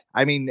Sweat?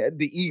 I mean,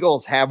 the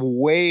Eagles have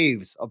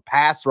waves of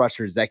pass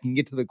rushers that can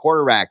get to the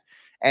quarterback.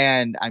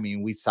 And I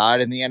mean, we saw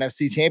it in the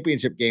NFC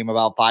Championship game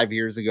about 5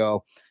 years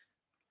ago.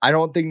 I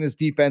don't think this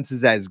defense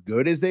is as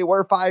good as they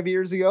were 5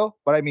 years ago,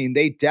 but I mean,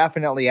 they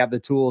definitely have the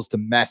tools to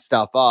mess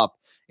stuff up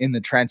in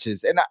the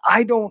trenches. And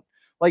I don't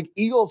like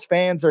Eagles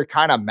fans are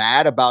kind of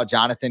mad about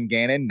Jonathan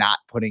Gannon not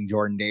putting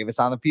Jordan Davis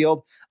on the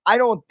field. I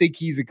don't think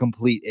he's a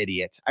complete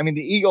idiot. I mean,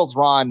 the Eagles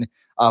run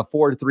a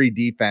 4-3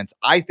 defense.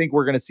 I think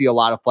we're going to see a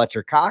lot of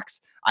Fletcher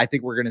Cox. I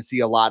think we're going to see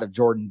a lot of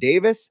Jordan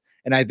Davis.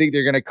 And I think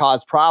they're going to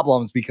cause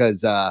problems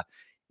because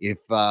if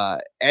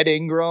Ed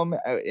Ingram,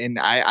 and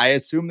I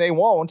assume they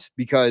won't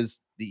because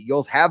the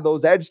Eagles have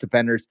those edge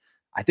defenders.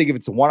 I think if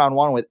it's a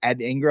one-on-one with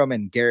Ed Ingram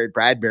and Garrett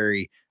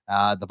Bradbury,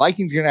 the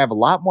Vikings are going to have a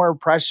lot more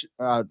pressure,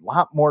 a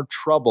lot more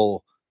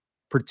trouble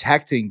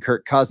protecting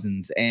Kirk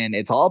Cousins. And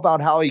it's all about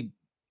how he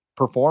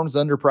performs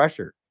under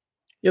pressure.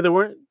 Yeah,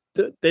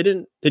 they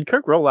didn't. Did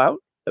Kirk roll out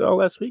at all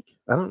last week?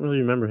 I don't really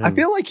remember him. I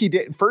feel like he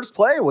did. First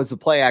play was a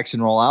play action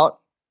rollout.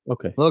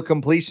 Okay. Little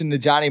completion to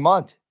Johnny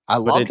Munt. I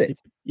loved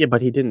it. Yeah,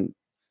 but he didn't.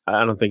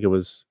 I don't think it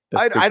was.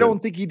 I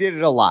don't think he did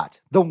it a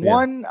lot. The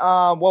one,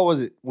 what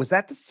was it? Was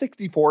that the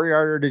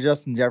 64-yarder to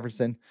Justin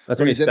Jefferson? That's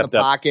when he's in the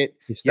pocket.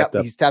 He stepped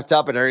up. He stepped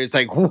up, and everybody's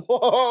like,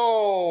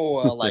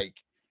 "Whoa!"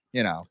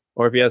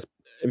 Or if he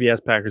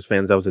has Packers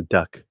fans, that was a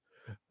duck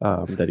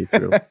that he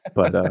threw.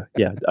 But a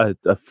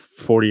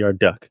 40-yard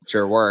duck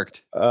sure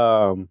worked.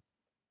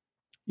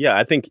 Yeah,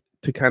 I think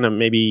to kind of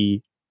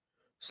maybe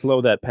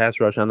slow that pass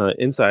rush on the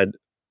inside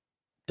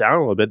down a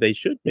little bit, they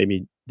should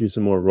maybe do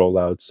some more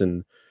rollouts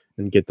and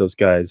get those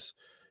guys,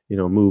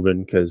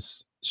 moving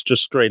because it's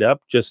just straight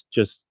up,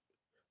 just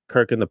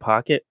Kirk in the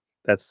pocket.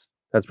 That's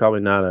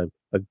probably not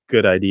a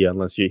good idea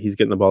unless he's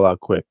getting the ball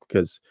out quick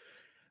because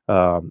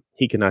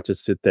he cannot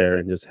just sit there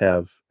and just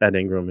have Ed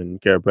Ingram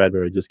and Garrett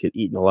Bradbury just get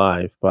eaten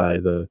alive by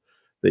the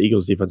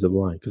Eagles defensive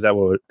line because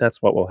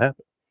that's what will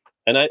happen.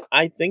 And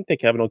I think that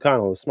Kevin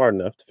O'Connell is smart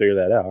enough to figure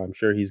that out. I'm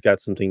sure he's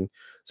got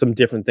some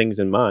different things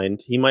in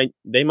mind.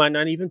 They might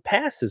not even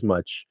pass as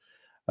much,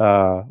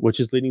 which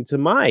is leading to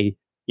my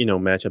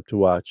matchup to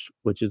watch,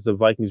 which is the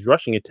Vikings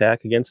rushing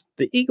attack against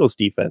the Eagles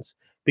defense.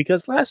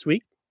 Because last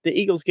week the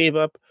Eagles gave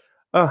up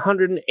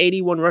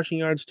 181 rushing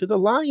yards to the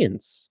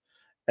Lions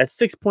at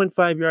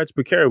 6.5 yards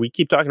per carry. We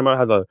keep talking about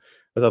how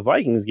the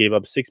Vikings gave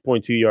up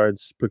 6.2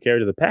 yards per carry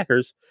to the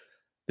Packers.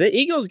 The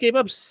Eagles gave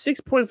up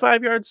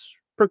 6.5 yards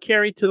per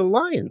carry to the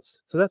Lions.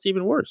 So that's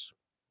even worse.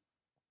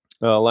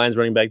 Lions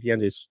running back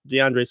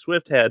DeAndre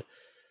Swift had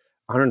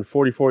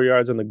 144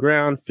 yards on the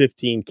ground,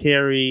 15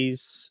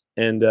 carries,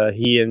 and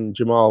he and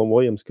Jamal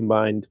Williams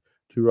combined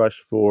to rush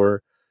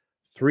for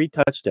 3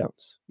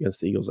 touchdowns against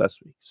the Eagles last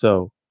week.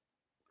 So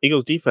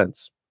Eagles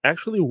defense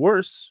actually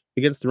worse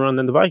against the run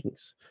than the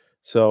Vikings.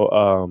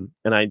 So,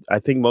 and I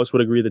think most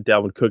would agree that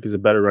Dalvin Cook is a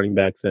better running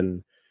back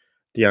than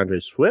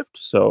DeAndre Swift.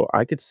 So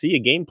I could see a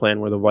game plan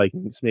where the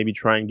Vikings maybe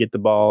try and get the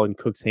ball in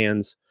Cook's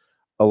hands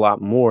a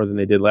lot more than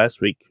they did last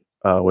week,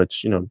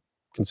 which,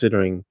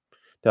 considering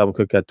Dalvin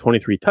Cook got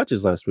 23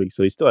 touches last week,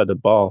 so he still had the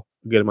ball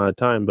a good amount of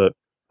time. But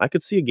I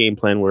could see a game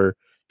plan where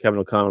Kevin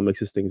O'Connell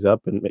mixes things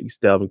up and makes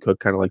Dalvin Cook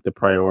kind of like the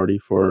priority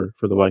for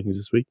the Vikings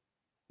this week.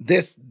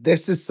 This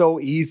is so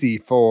easy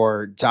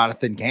for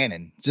Jonathan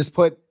Gannon. Just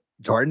put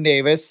Jordan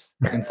Davis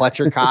and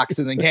Fletcher Cox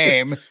in the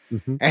game,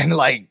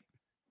 and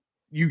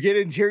you get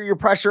interior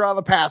pressure on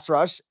the pass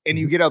rush and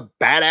you get a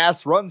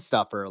badass run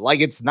stuffer.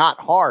 It's not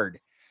hard.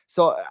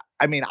 So,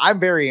 I mean, I'm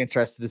very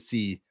interested to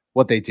see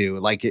what they do.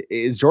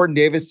 Is Jordan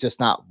Davis just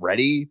not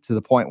ready to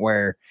the point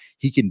where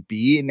he can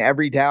be an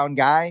every down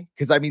guy?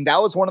 Because, I mean,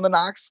 that was one of the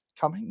knocks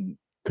coming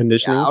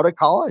conditioning out of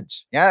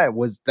college. Yeah, it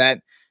was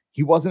that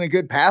he wasn't a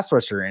good pass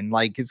rusher and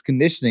his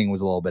conditioning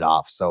was a little bit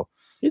off. So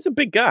he's a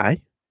big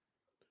guy.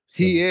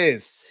 He So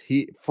is.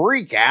 He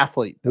freak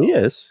athlete he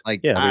though. is.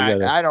 Like Yeah, but you I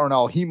gotta I don't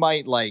know. He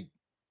might like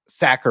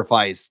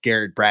sacrifice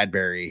Garrett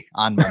Bradbury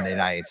on Monday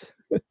nights.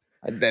 like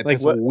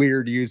That's a what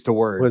weird use to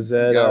word. was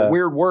that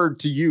Weird word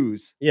to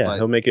use, yeah, but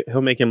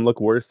he'll make him look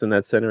worse than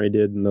that center he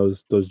did in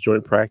those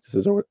joint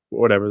practices or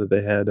whatever that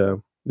they had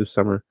this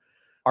summer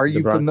are with the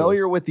you Broncos.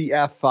 familiar with the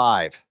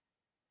F5?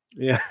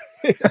 Yeah.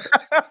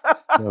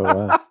 Oh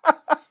wow.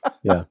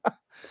 Yeah.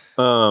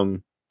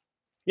 Um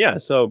yeah,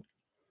 so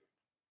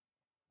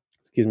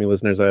excuse me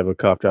listeners, I have a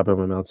cough drop in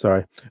my mouth,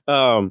 sorry.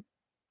 Um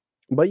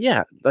but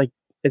yeah, like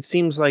it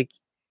seems like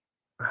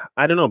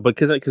I don't know,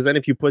 because then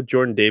if you put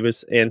Jordan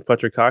Davis and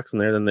Fletcher Cox in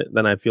there,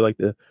 then I feel like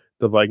the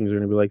Vikings are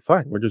gonna be like,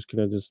 fine, we're just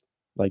gonna just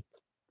like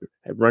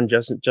run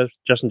Justin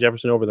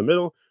Jefferson over the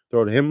middle,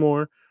 throw to him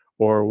more,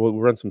 or we'll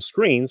run some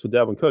screens with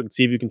Dalvin Cook and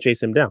see if you can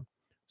chase him down.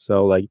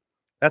 So like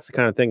that's the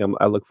kind of thing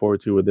I look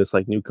forward to with this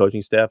like new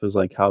coaching staff is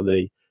like how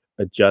they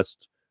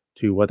adjust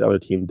to what the other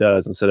team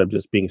does instead of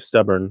just being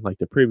stubborn like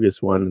the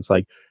previous one. It's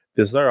like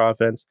this is our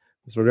offense,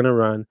 this we're gonna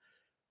run.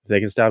 If they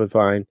can stop it,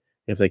 fine.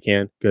 If they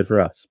can't, good for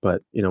us.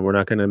 But we're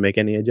not going to make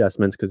any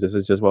adjustments because this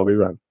is just what we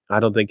run. I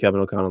don't think Kevin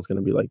O'Connell's going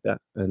to be like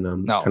that, and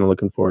I'm No. kind of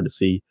looking forward to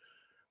see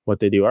what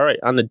they do. All right,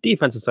 on the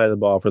defensive side of the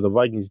ball for the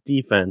Vikings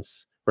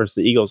defense versus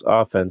the Eagles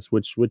offense,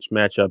 which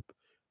matchup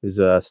is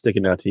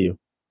sticking out to you?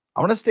 I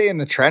want to stay in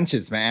the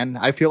trenches, man.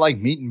 I feel like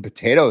meat and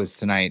potatoes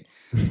tonight.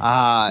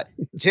 Uh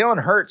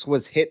Jalen Hurts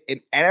was hit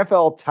in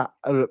NFL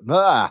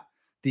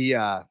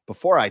the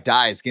before I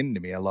die is getting to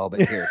me a little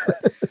bit here,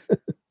 but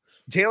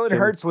Jalen Jalen.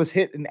 Hurts was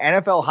hit an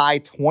NFL high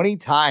 20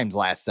 times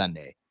last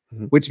Sunday,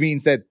 Mhm, which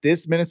means that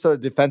this Minnesota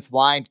defensive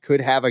line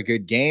could have a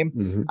good game.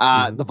 mhm,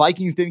 mhm, The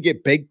Vikings didn't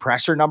get big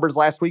pressure numbers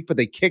last week, but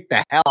they kicked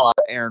the hell out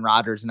of Aaron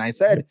Rodgers. And I yep,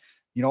 said,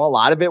 a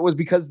lot of it was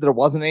because there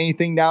wasn't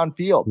anything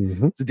downfield.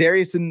 mhm.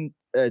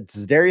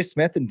 Zadarius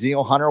Smith and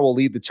Daniel Hunter will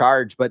lead the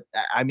charge, but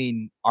I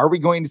mean, are we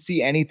going to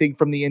see anything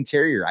from the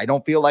interior? I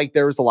don't feel like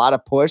there was a lot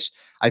of push.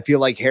 I feel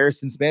like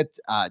Harrison Smith,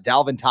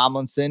 Dalvin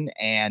Tomlinson,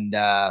 and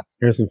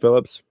Harrison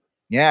Phillips.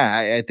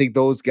 yeah, I think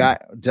those guys.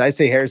 Did I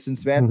say Harrison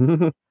Smith?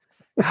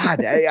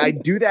 God, I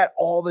do that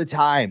all the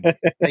time.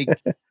 Like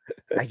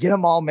I get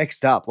them all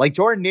mixed up. Like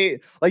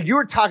like you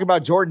were talking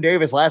about Jordan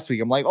Davis last week.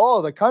 I'm like,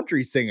 oh, the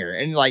country singer,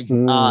 and like,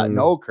 Mm.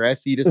 no,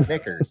 Chris, he just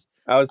Snickers.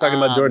 I was talking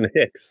about Um, Jordan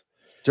Hicks.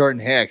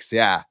 Jordan Hicks,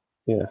 yeah.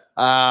 Yeah.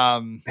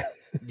 Um,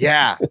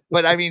 yeah,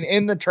 but I mean,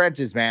 in the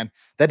trenches, man,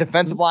 the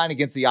defensive line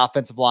against the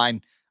offensive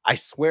line. I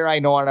swear I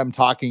know what I'm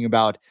talking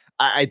about.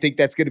 I think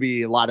that's going to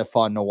be a lot of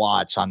fun to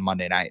watch on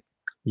Monday night.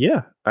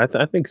 Yeah, I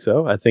think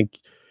so. I think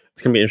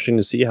it's gonna be interesting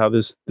to see how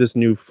this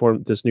new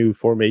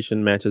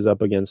formation matches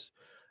up against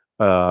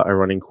a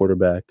running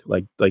quarterback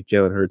like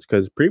Jalen Hurts.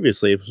 Because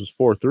previously, if it was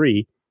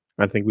 4-3,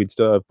 I think we'd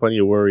still have plenty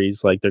of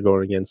worries like they're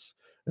going against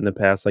in the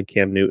past, like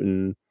Cam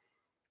Newton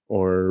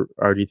or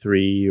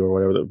RG3 or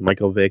whatever,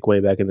 Michael Vick way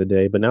back in the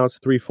day. But now it's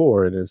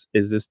 3-4, and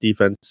is this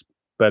defense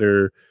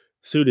better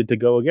suited to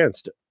go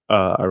against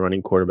a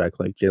running quarterback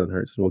like Jalen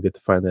Hurts? We'll get to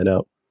find that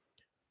out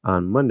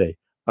on Monday.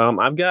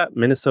 I've got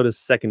Minnesota's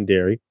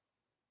secondary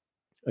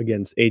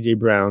against AJ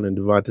Brown and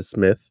Devonta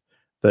Smith,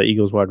 the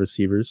Eagles wide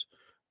receivers.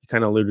 You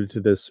kind of alluded to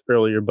this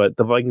earlier, but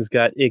the Vikings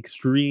got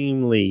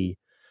extremely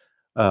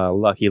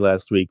lucky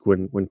last week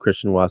when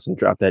Christian Watson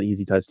dropped that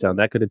easy touchdown.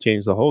 That could have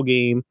changed the whole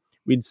game.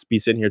 We'd be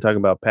sitting here talking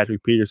about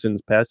Patrick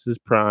Peterson's past his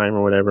prime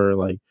or whatever,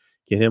 like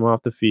get him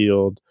off the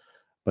field.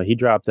 But he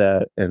dropped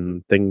that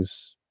and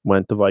things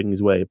went the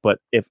Vikings' way. But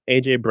if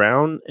AJ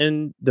Brown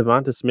and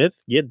Devonta Smith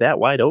get that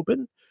wide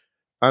open,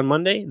 on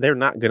Monday, they're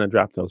not gonna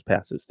drop those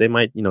passes. They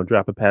might,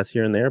 drop a pass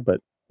here and there,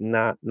 but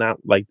not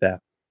like that.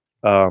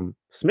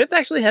 Smith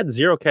actually had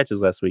 0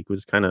 catches last week, which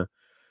is kinda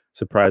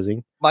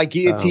surprising. My Um,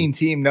 guillotine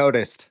team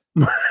noticed.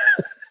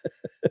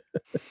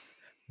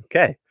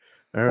 okay.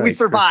 All We right, Chris.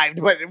 survived,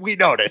 but we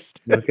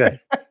noticed. Okay.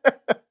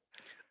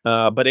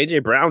 But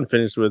AJ Brown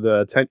finished with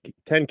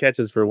 10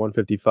 catches for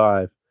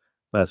 155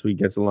 last week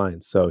against the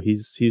Lions. So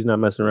he's not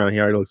messing around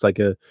here. He looks like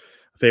a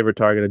favorite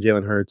target of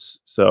Jalen Hurts.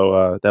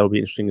 So that'll be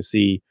interesting to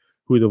see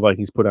who the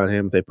Vikings put on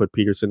him. If they put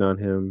Peterson on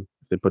him,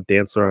 if they put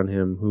Dantzler on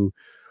him,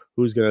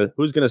 who's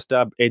gonna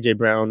stop AJ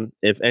Brown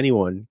if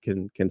anyone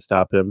can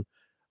stop him.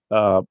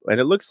 And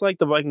it looks like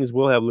the Vikings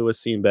will have Lewis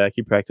Seen back.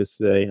 He practiced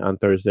today on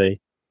Thursday.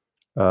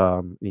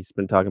 He's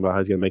been talking about how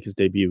he's gonna make his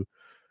debut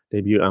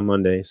on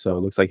Monday, so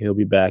it looks like he'll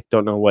be back.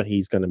 Don't know what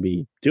he's going to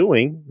be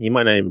doing. He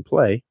might not even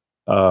play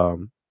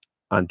um,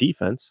 on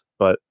defense.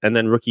 But and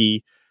then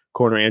rookie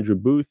corner Andrew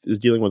Booth is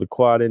dealing with a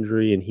quad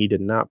injury, and he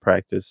did not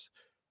practice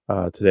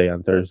today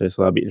on Thursday.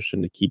 So that'll be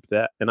interesting to keep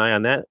an eye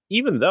on that.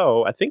 Even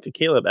though I think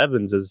Caleb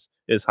Evans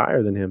is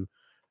higher than him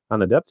on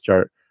the depth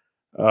chart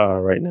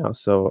right now,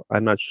 so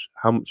I'm not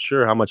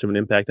sure how much of an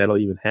impact that'll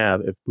even have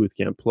if Booth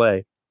can't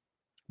play.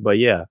 But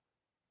yeah,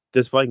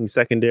 this Viking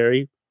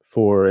secondary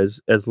for as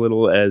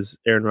little as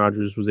Aaron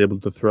Rodgers was able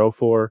to throw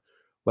for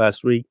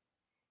last week.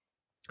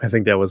 I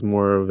think that was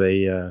more of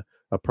a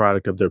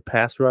product of their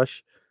pass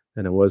rush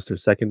than it was their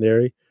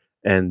secondary.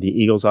 And the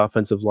Eagles'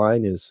 offensive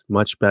line is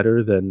much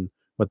better than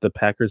what the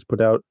Packers put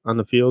out on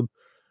the field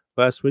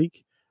last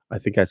week. I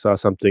think I saw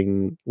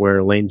something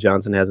where Lane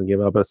Johnson hasn't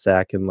given up a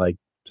sack in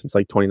since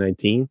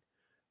 2019.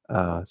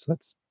 So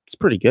it's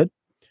pretty good.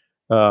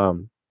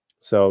 Um,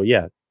 so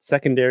yeah,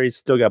 secondaries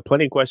still got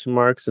plenty of question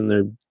marks,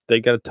 and they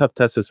got a tough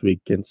test this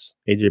week against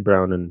AJ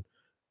Brown and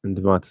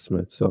Devonta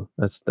Smith. So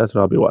that's what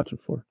I'll be watching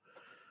for.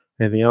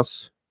 Anything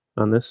else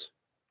on this?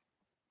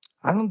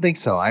 I don't think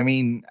so. I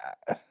mean,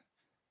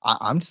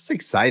 I'm just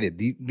excited.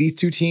 These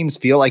two teams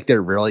feel like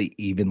they're really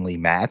evenly I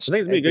matched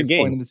think it's gonna at be a good this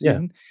point game. in the Yeah.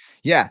 season.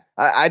 Yeah,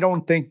 I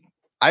don't think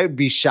I would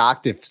be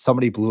shocked if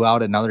somebody blew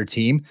out another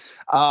team.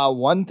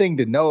 One thing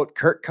to note: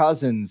 Kirk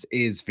Cousins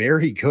is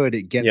very good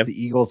against Yep.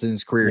 the Eagles in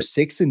his career. Yep.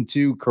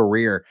 6-2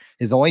 career.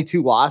 His only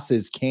two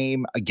losses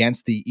came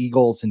against the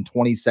Eagles in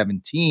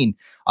 2017.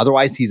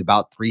 Otherwise, he's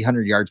about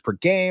 300 yards per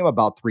game,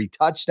 about 3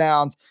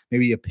 touchdowns,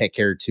 maybe a pick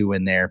or two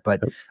in there.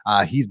 But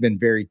Yep. he's been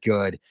very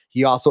good.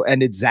 He also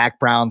ended Zach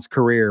Brown's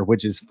career,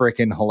 which is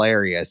freaking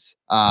hilarious.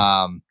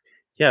 Yeah.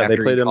 They After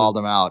he played him called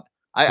him out,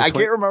 for I 20.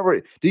 can't remember.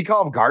 Did he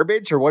call him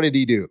garbage or what did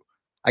he do?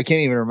 I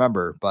can't even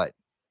remember. But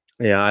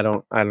Yeah, I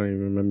don't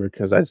even remember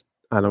because I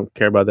don't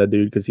care about that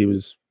dude because he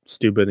was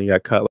stupid and he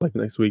got cut like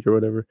next week or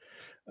whatever.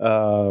 he's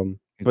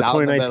But out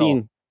in the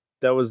middle.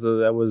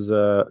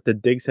 2019,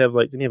 did Diggs have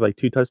didn't he have like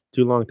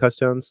two long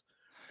touchdowns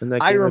in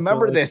that I game? I felt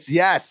remember like. this,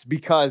 yes,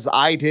 because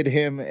I did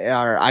him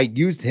or I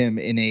used him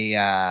in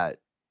a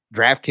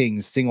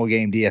DraftKings single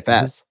game Hmm.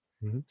 DFS.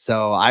 Hmm.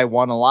 So I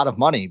won a lot of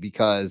money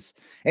because,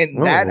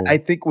 and that I Oh,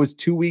 think was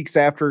 2 weeks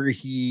after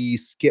he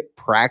skipped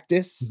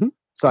practice. because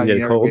So I he had a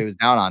mean, everybody cold. was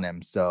down on him. He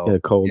had So a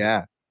cold.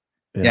 yeah,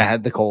 Yeah, yeah, I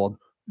had the cold.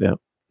 yeah.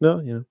 No,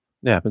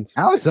 it happens.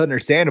 Now it's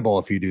understandable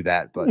if you do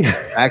that, but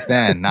back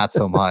then, not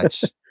so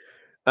much.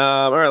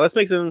 All right, let's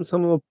make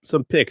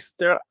some picks.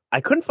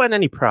 I couldn't find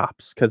any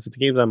props because the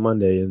game's on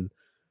Monday and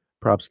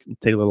props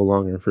take a little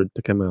longer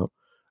to come out.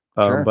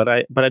 Sure. But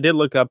I did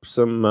look up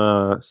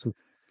some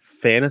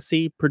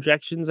fantasy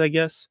projections, I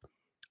guess.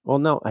 Well,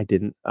 no, I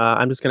didn't.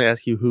 I'm just gonna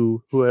ask you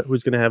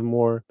who's gonna have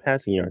more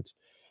passing yards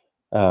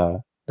uh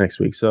next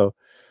week. So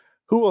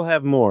who will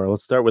have more?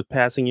 Let's start with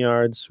passing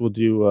yards. We'll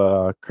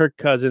do Kirk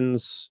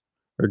Cousins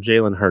or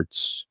Jalen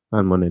Hurts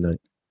on Monday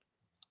night.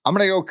 I'm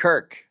gonna go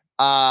Kirk.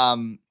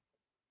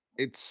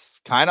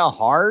 It's kind of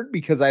hard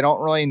because I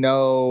don't really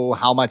know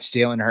how much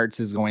Jalen Hurts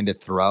is going to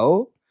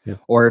throw, Yeah.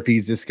 or if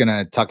he's just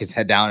gonna tuck his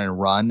head down and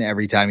run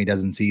every time he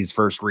doesn't see his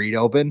first read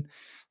open.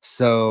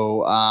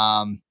 So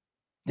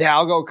yeah,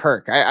 I'll go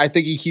Kirk. I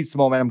think he keeps the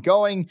momentum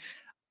going.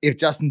 If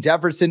Justin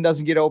Jefferson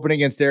doesn't get open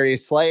against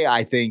Darius Slay,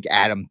 I think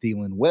Adam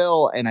Thielen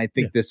will, and I Yeah.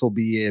 think this will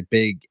be a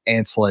big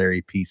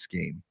ancillary piece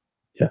game.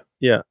 Yeah.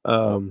 Yeah.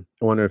 I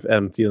wonder if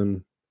Adam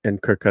Thielen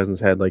and Kirk Cousins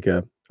had like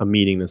a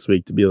meeting this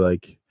week to be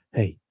like,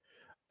 hey,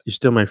 you're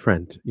still my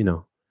friend.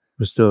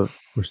 We're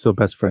still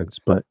best friends.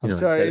 But I'm he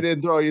sorry I said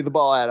didn't throw you the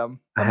ball, Adam.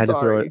 I I'm had to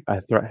throw it.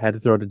 sorry. Had to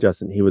throw it to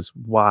Justin. He was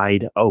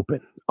wide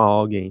open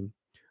all game.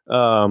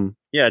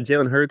 Yeah,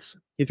 Jalen Hurts.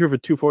 He threw for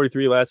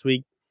 243 last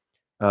week.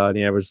 And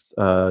he averaged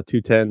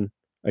 210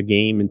 a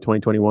game in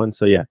 2021.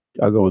 So yeah,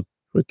 I'll go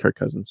with Kirk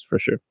Cousins for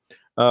sure.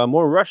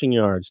 More rushing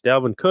yards,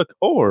 Dalvin Cook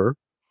or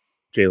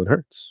Jalen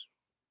Hurts.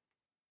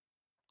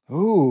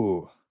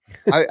 Ooh.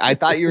 I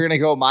thought you were gonna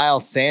go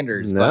Miles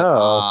Sanders, but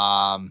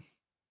No.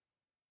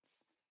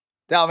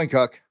 Dalvin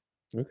Cook.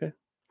 Okay.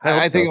 I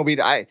hope I think so. it'll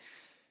be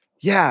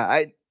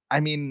yeah, I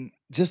mean,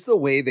 just the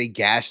way they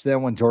gashed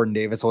them when Jordan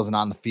Davis wasn't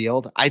on the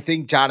field. I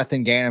think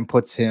Jonathan Gannon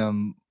puts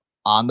him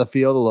on the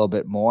field a little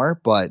bit more,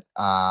 but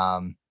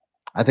I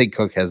think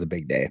Cook has a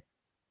big day.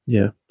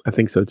 Yeah, I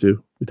think so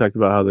too. We talked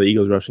about how the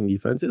Eagles' rushing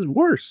defense is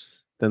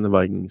worse than the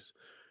Vikings'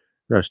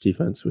 rush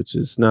defense, which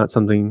is not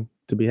something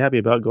to be happy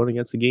about going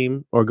against the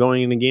game or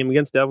going in a game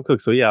against Dalvin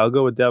Cook. So yeah, I'll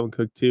go with Dalvin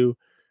Cook too.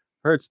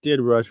 Hurts did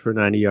rush for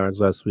 90 yards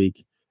last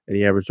week, and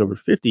he averaged over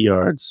 50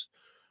 yards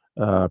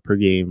per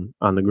game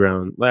on the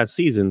ground last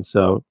season.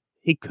 So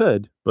he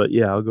could, but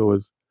yeah, I'll go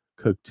with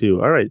Cook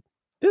too. All right,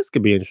 this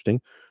could be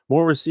interesting.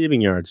 More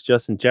receiving yards,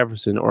 Justin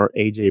Jefferson or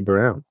AJ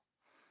Brown?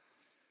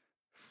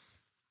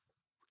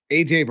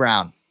 AJ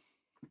Brown.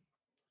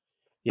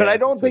 But Yeah, I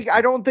think so I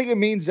too. don't think it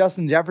means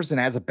Justin Jefferson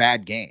has a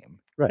bad game.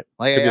 Right.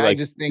 Like Could be I like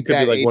just it think could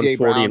be that like AJ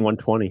 140 and Brown's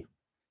 120.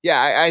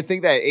 yeah, I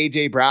think that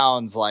AJ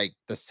Brown's like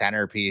the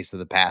centerpiece of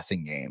the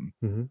passing game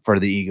Mm-hmm. for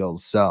the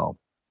Eagles. So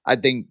I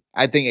think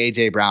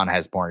AJ Brown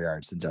has more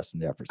yards than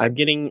Justin Jefferson.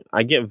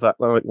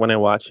 Like when I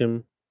watch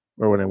him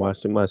or when I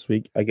watched him last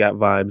week, I got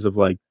vibes of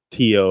like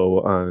T.O.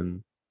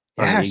 on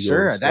the Yeah,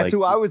 sure. Eagles. That's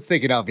who I was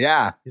thinking of.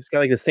 Yeah. He's got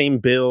like the same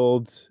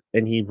build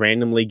and he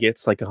randomly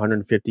gets like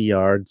 150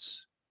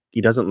 yards.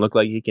 He doesn't look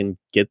like he can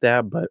get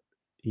that, but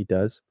he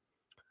does.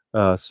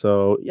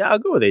 So yeah, I'll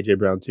go with AJ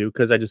Brown too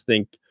because I just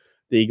think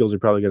the Eagles are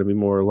probably going to be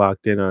more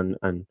locked in on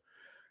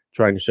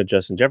trying to shut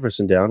Justin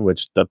Jefferson down,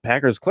 which the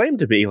Packers claimed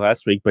to be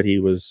last week, but he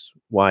was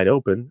wide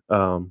open.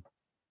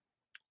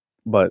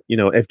 But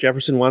if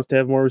Jefferson wants to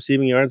have more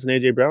receiving yards than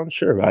AJ Brown,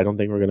 sure. I don't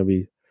think we're going to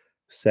be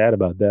sad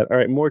about that. All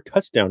right, more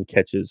touchdown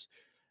catches.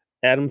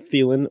 Adam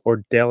Thielen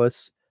or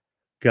Dallas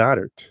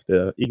Goddard,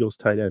 the Eagles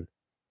tight end.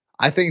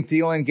 I think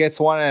Thielen gets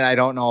one, and I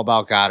don't know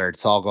about Goddard,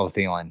 so I'll go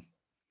Thielen.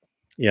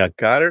 Yeah,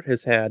 Goddard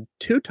has had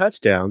 2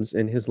 touchdowns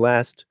in his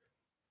last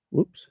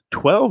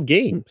 12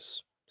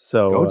 games.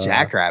 Go So,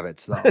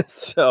 Jackrabbits, though.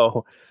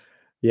 so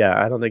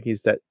yeah, I don't think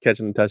he's that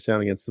catching a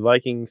touchdown against the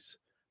Vikings.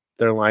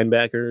 Their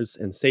linebackers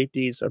and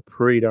safeties are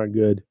pretty darn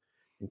good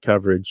in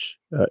coverage.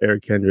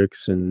 Eric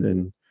Kendricks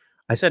and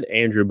I said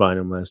Andrew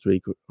Bynum last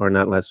week, or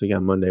not last week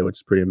on Monday, which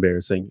is pretty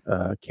embarrassing.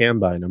 Cam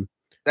Bynum.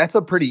 That's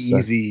a pretty So,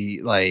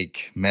 easy,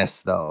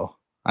 miss, though.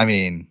 I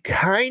mean,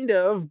 kind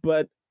of,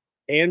 but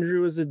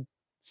Andrew is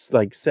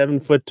like 7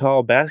 foot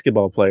tall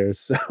basketball player,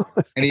 so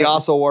it's and he kind of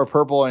also wore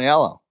purple and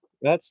yellow.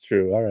 that's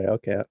true. All right,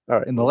 okay, all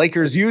right. And the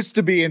Lakers used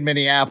to be in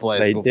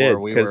Minneapolis They before did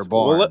we were because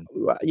well,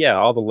 born. yeah,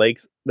 all the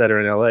lakes that are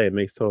in LA, it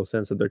makes total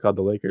sense that they're called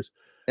the Lakers.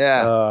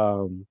 Yeah.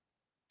 Um,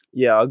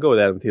 yeah, I'll go with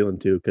Adam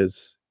Thielen too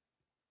because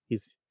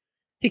he's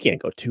he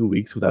can't go 2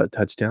 weeks without a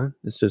touchdown.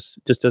 It's just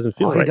doesn't All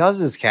feel he right. does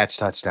is catch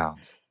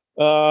touchdowns.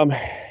 Um,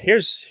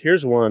 here's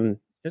one.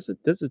 This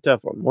is a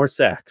tough one. More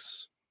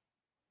sacks.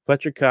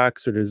 Fletcher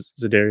Cox or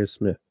Zadarius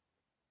Smith?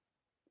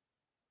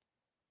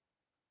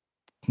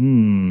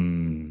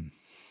 Hmm.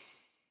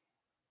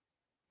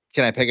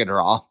 Can I pick a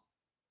draw?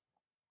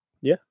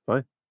 Yeah,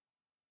 fine.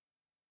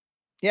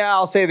 Yeah,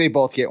 I'll say they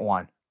both get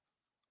one.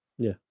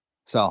 Yeah,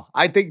 So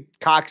I think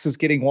Cox is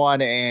getting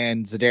one,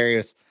 and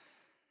Zadarius.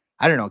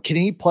 I don't know. Can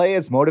he play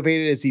as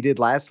motivated as he did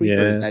last week,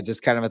 or is yeah. that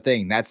just kind of a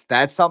thing? That's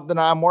something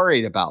I'm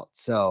worried about.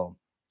 So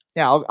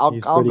yeah, He's I'll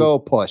pretty go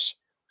push.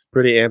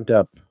 pretty amped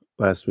up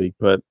last week,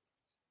 but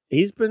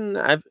he's been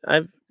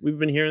we've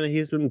been hearing that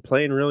he's been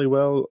playing really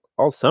well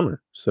all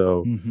summer.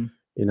 So, Mm-hmm.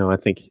 I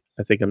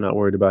think I'm not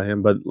worried about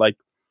him, but like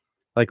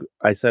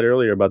I said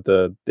earlier about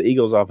the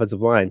Eagles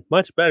offensive line,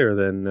 much better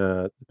than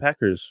the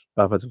Packers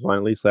offensive line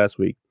at least last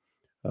week.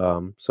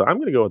 So I'm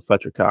going to go with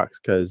Fletcher Cox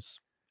because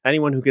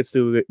anyone who gets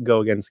to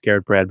go against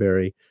Garrett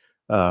Bradbury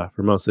for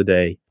most of the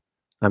day,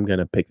 I'm going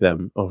to pick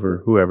them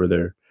over whoever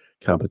their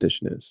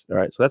competition is. All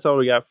right, so that's all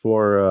we got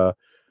for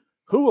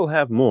who will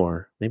have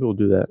more. Maybe we'll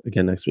do that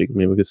again next week.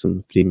 Maybe we'll get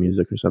some theme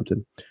music or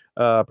something.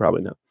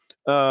 Probably not.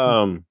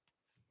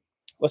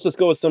 Let's just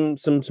go with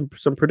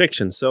some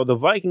predictions. So the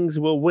Vikings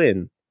will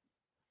win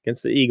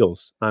against the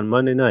Eagles on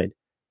Monday night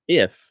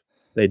if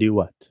they do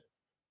what?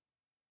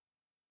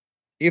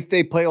 If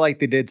they play like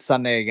they did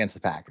Sunday against the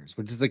Packers,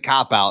 which is a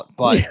cop out,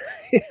 but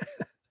Yeah.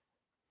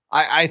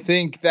 I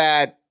think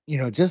that,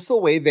 just the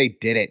way they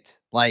did it,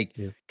 like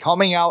Yeah.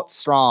 coming out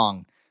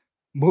strong,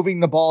 moving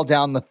the ball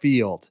down the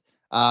field,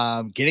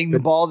 getting the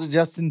Good ball to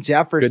Justin good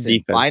Jefferson,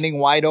 defense. finding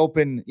wide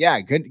open.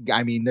 Yeah, good.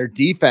 I mean, their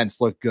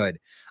defense looked good.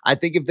 I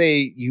think if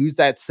they use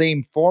that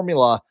same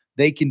formula,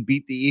 they can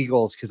beat the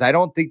Eagles because I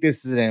don't think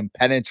this is an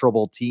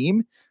impenetrable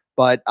team.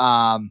 But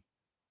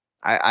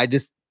I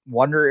just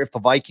wonder if the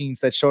Vikings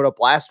that showed up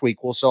last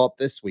week will show up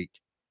this week.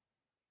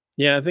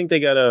 Yeah, I think they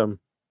gotta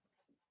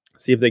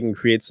see if they can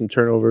create some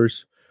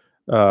turnovers,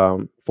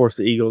 force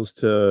the Eagles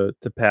to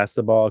pass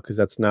the ball because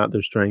that's not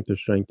their strength. Their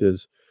strength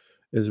is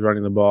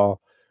running the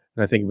ball,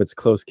 and I think if it's a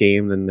close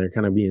game, then they're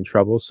kind of be in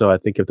trouble. So I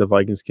think if the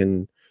Vikings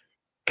can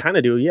kind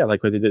of do, yeah,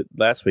 like what they did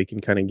last week,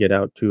 and kind of get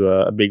out to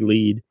a big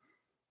lead,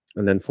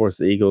 and then force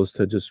the Eagles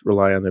to just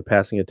rely on their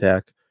passing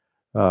attack,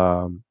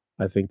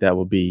 I think that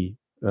will be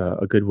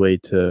a good way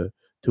to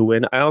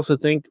win. I also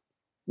think,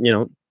 you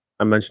know,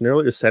 I mentioned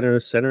earlier,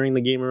 centering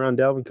the game around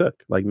Dalvin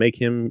Cook, like make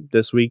him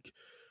this week.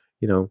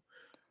 You know,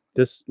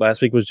 this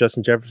last week was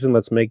Justin Jefferson.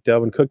 Let's make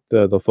Dalvin Cook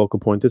the focal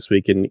point this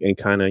week, and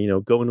kind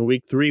of go into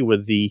week 3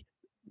 with the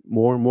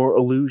more and more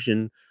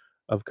illusion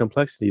of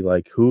complexity.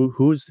 Like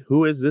who is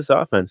this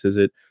offense? Is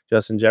it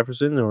Justin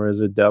Jefferson or is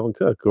it Dalvin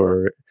Cook?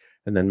 Or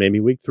and then maybe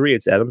week 3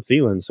 it's Adam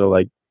Thielen. So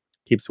like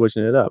keep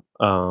switching it up.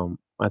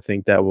 I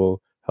think that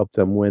will help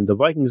them win. The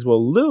Vikings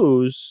will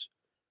lose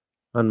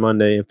on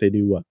Monday if they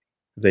do what?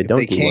 If they If they don't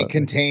do can't what? Like,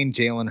 contain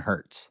Jalen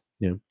Hurts.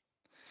 yeah.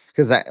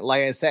 Because,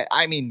 like I said,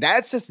 I mean,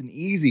 that's just an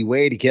easy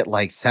way to get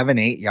like 7,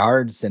 8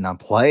 yards in a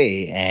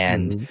play.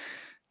 And, Hmm.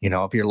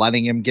 if you're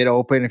letting him get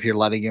open, if you're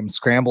letting him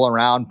scramble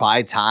around,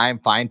 buy time,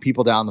 find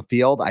people down the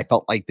field. I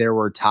felt like there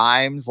were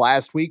times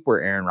last week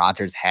where Aaron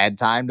Rodgers had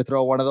time to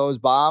throw one of those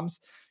bombs.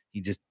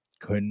 He just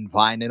couldn't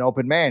find an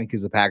open man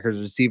because the Packers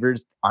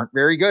receivers aren't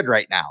very good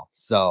right now.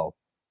 So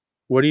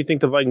What do you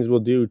think the Vikings will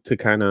do to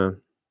kind of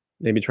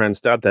maybe try and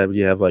stop that? Do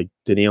you have like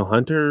Danielle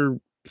Hunter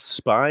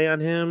spy on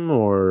him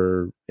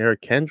or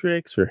Eric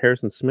Kendricks or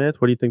Harrison Smith?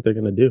 What do you think they're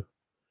going to do?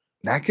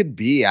 that could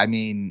be, I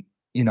mean,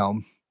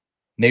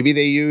 maybe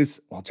they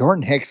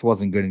Jordan Hicks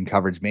wasn't good in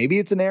coverage. Maybe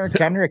it's an Eric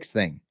Kendricks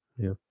thing.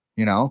 Yeah.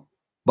 you know,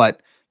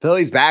 but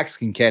Philly's backs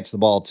can catch the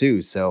ball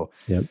too. So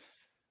Yep.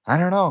 I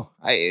don't know.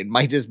 It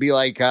might just be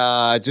like,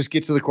 just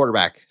get to the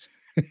quarterback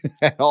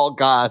at all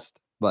cost.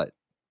 But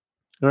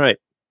All right.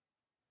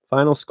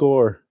 Final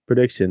score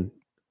prediction.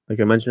 Like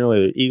I mentioned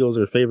earlier, the Eagles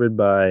are favored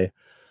by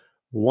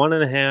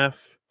 1.5,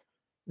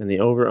 and the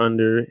over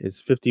under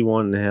is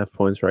 51.5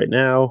 points right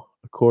now,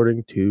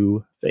 according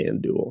to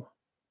FanDuel.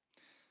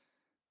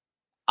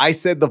 I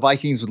said the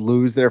Vikings would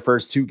lose their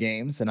first 2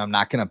 games, and I'm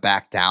not going to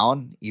back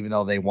down, even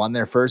though they won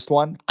their first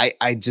one.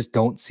 I just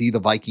don't see the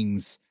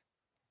Vikings.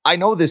 I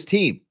know this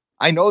team.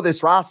 I know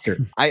this roster.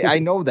 I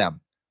know them.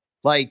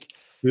 Like,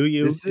 Do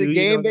you? this is a Do you know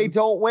game they them?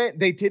 don't win.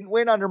 They didn't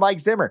win under Mike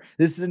Zimmer.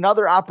 This is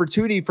another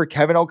opportunity for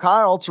Kevin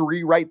O'Connell to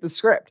rewrite the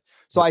script.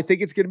 So I think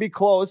it's going to be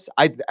close.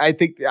 I don't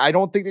think they're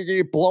going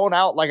to get blown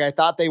out like I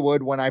thought they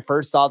would when I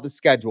first saw the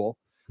schedule.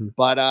 Hmm.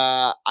 But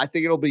I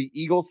think it'll be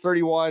Eagles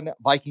 31,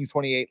 Vikings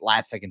 28,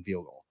 last second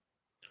field goal.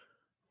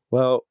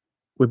 Well,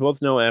 we both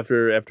know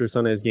after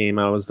Sunday's game,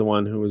 I was the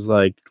one who was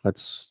like,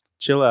 "Let's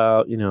chill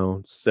out."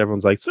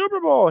 Everyone's like, "Super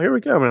Bowl, here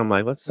we come," and I'm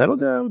like, "Let's settle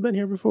down. We've been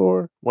here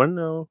before.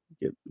 1-0.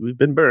 We've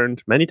been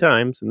burned many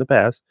times in the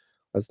past.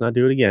 Let's not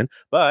do it again."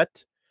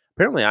 But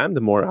apparently, I'm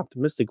the more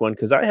optimistic one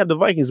because I have the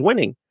Vikings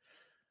winning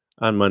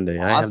on Monday.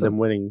 I have them Awesome.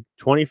 winning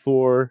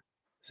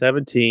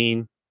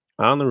 24-17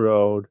 on the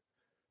road,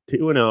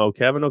 2-0.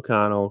 Kevin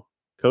O'Connell,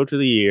 Coach of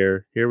the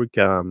Year. Here we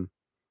come.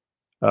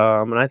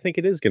 And I think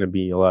it is going to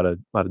be a lot of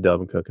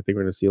Delvin Cook. I think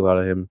we're going to see a lot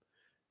of him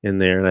in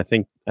there, and I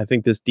think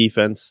this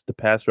defense, the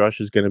pass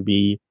rush, is going to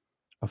be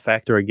a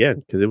factor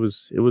again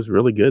because it was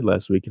really good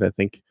last week, and I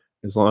think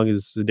as long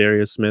as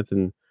Darius Smith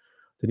and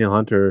Danielle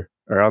Hunter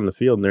are on the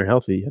field and they're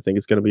healthy, I think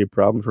it's going to be a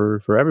problem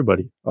for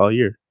everybody all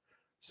year.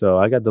 So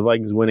I got the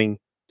Vikings winning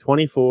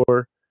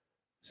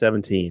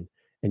 24-17,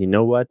 and you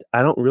know what?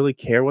 I don't really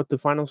care what the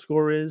final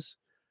score is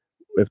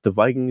if the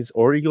Vikings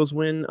or Eagles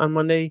win on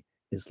Monday,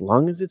 as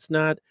long as it's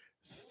not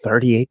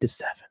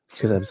 38-7,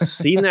 because I've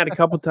seen that a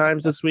couple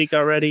times this week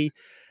already,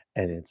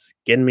 and it's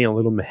getting me a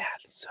little mad.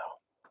 So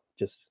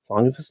just as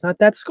long as it's not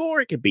that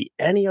score, it could be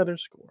any other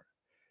score.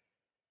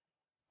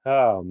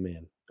 Oh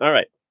man. All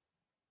right.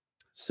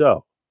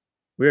 So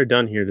we are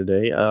done here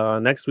today.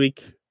 Next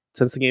week,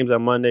 since the game's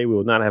on Monday, we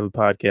will not have a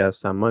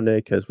podcast on Monday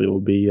because we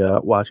will be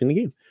watching the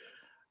game.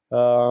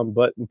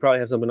 But we'll probably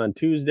have something on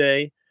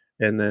Tuesday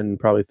and then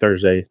probably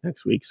Thursday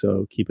next week.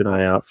 So keep an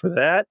eye out for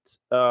that.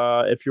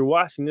 If you're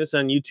watching this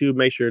on YouTube,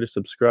 make sure to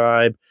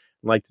subscribe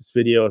and like this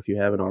video if you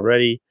haven't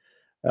already.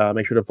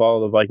 Make sure to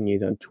follow the Viking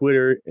Age on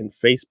Twitter and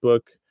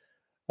Facebook.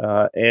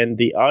 And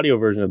the audio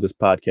version of this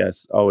podcast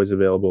is always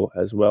available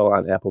as well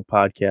on Apple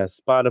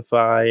Podcasts,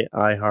 Spotify,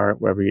 iHeart,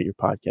 wherever you get your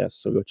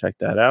podcasts. So go check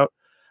that out.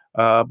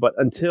 But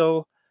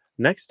until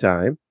next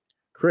time,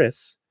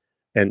 Chris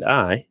and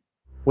I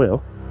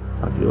will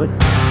talk to you later.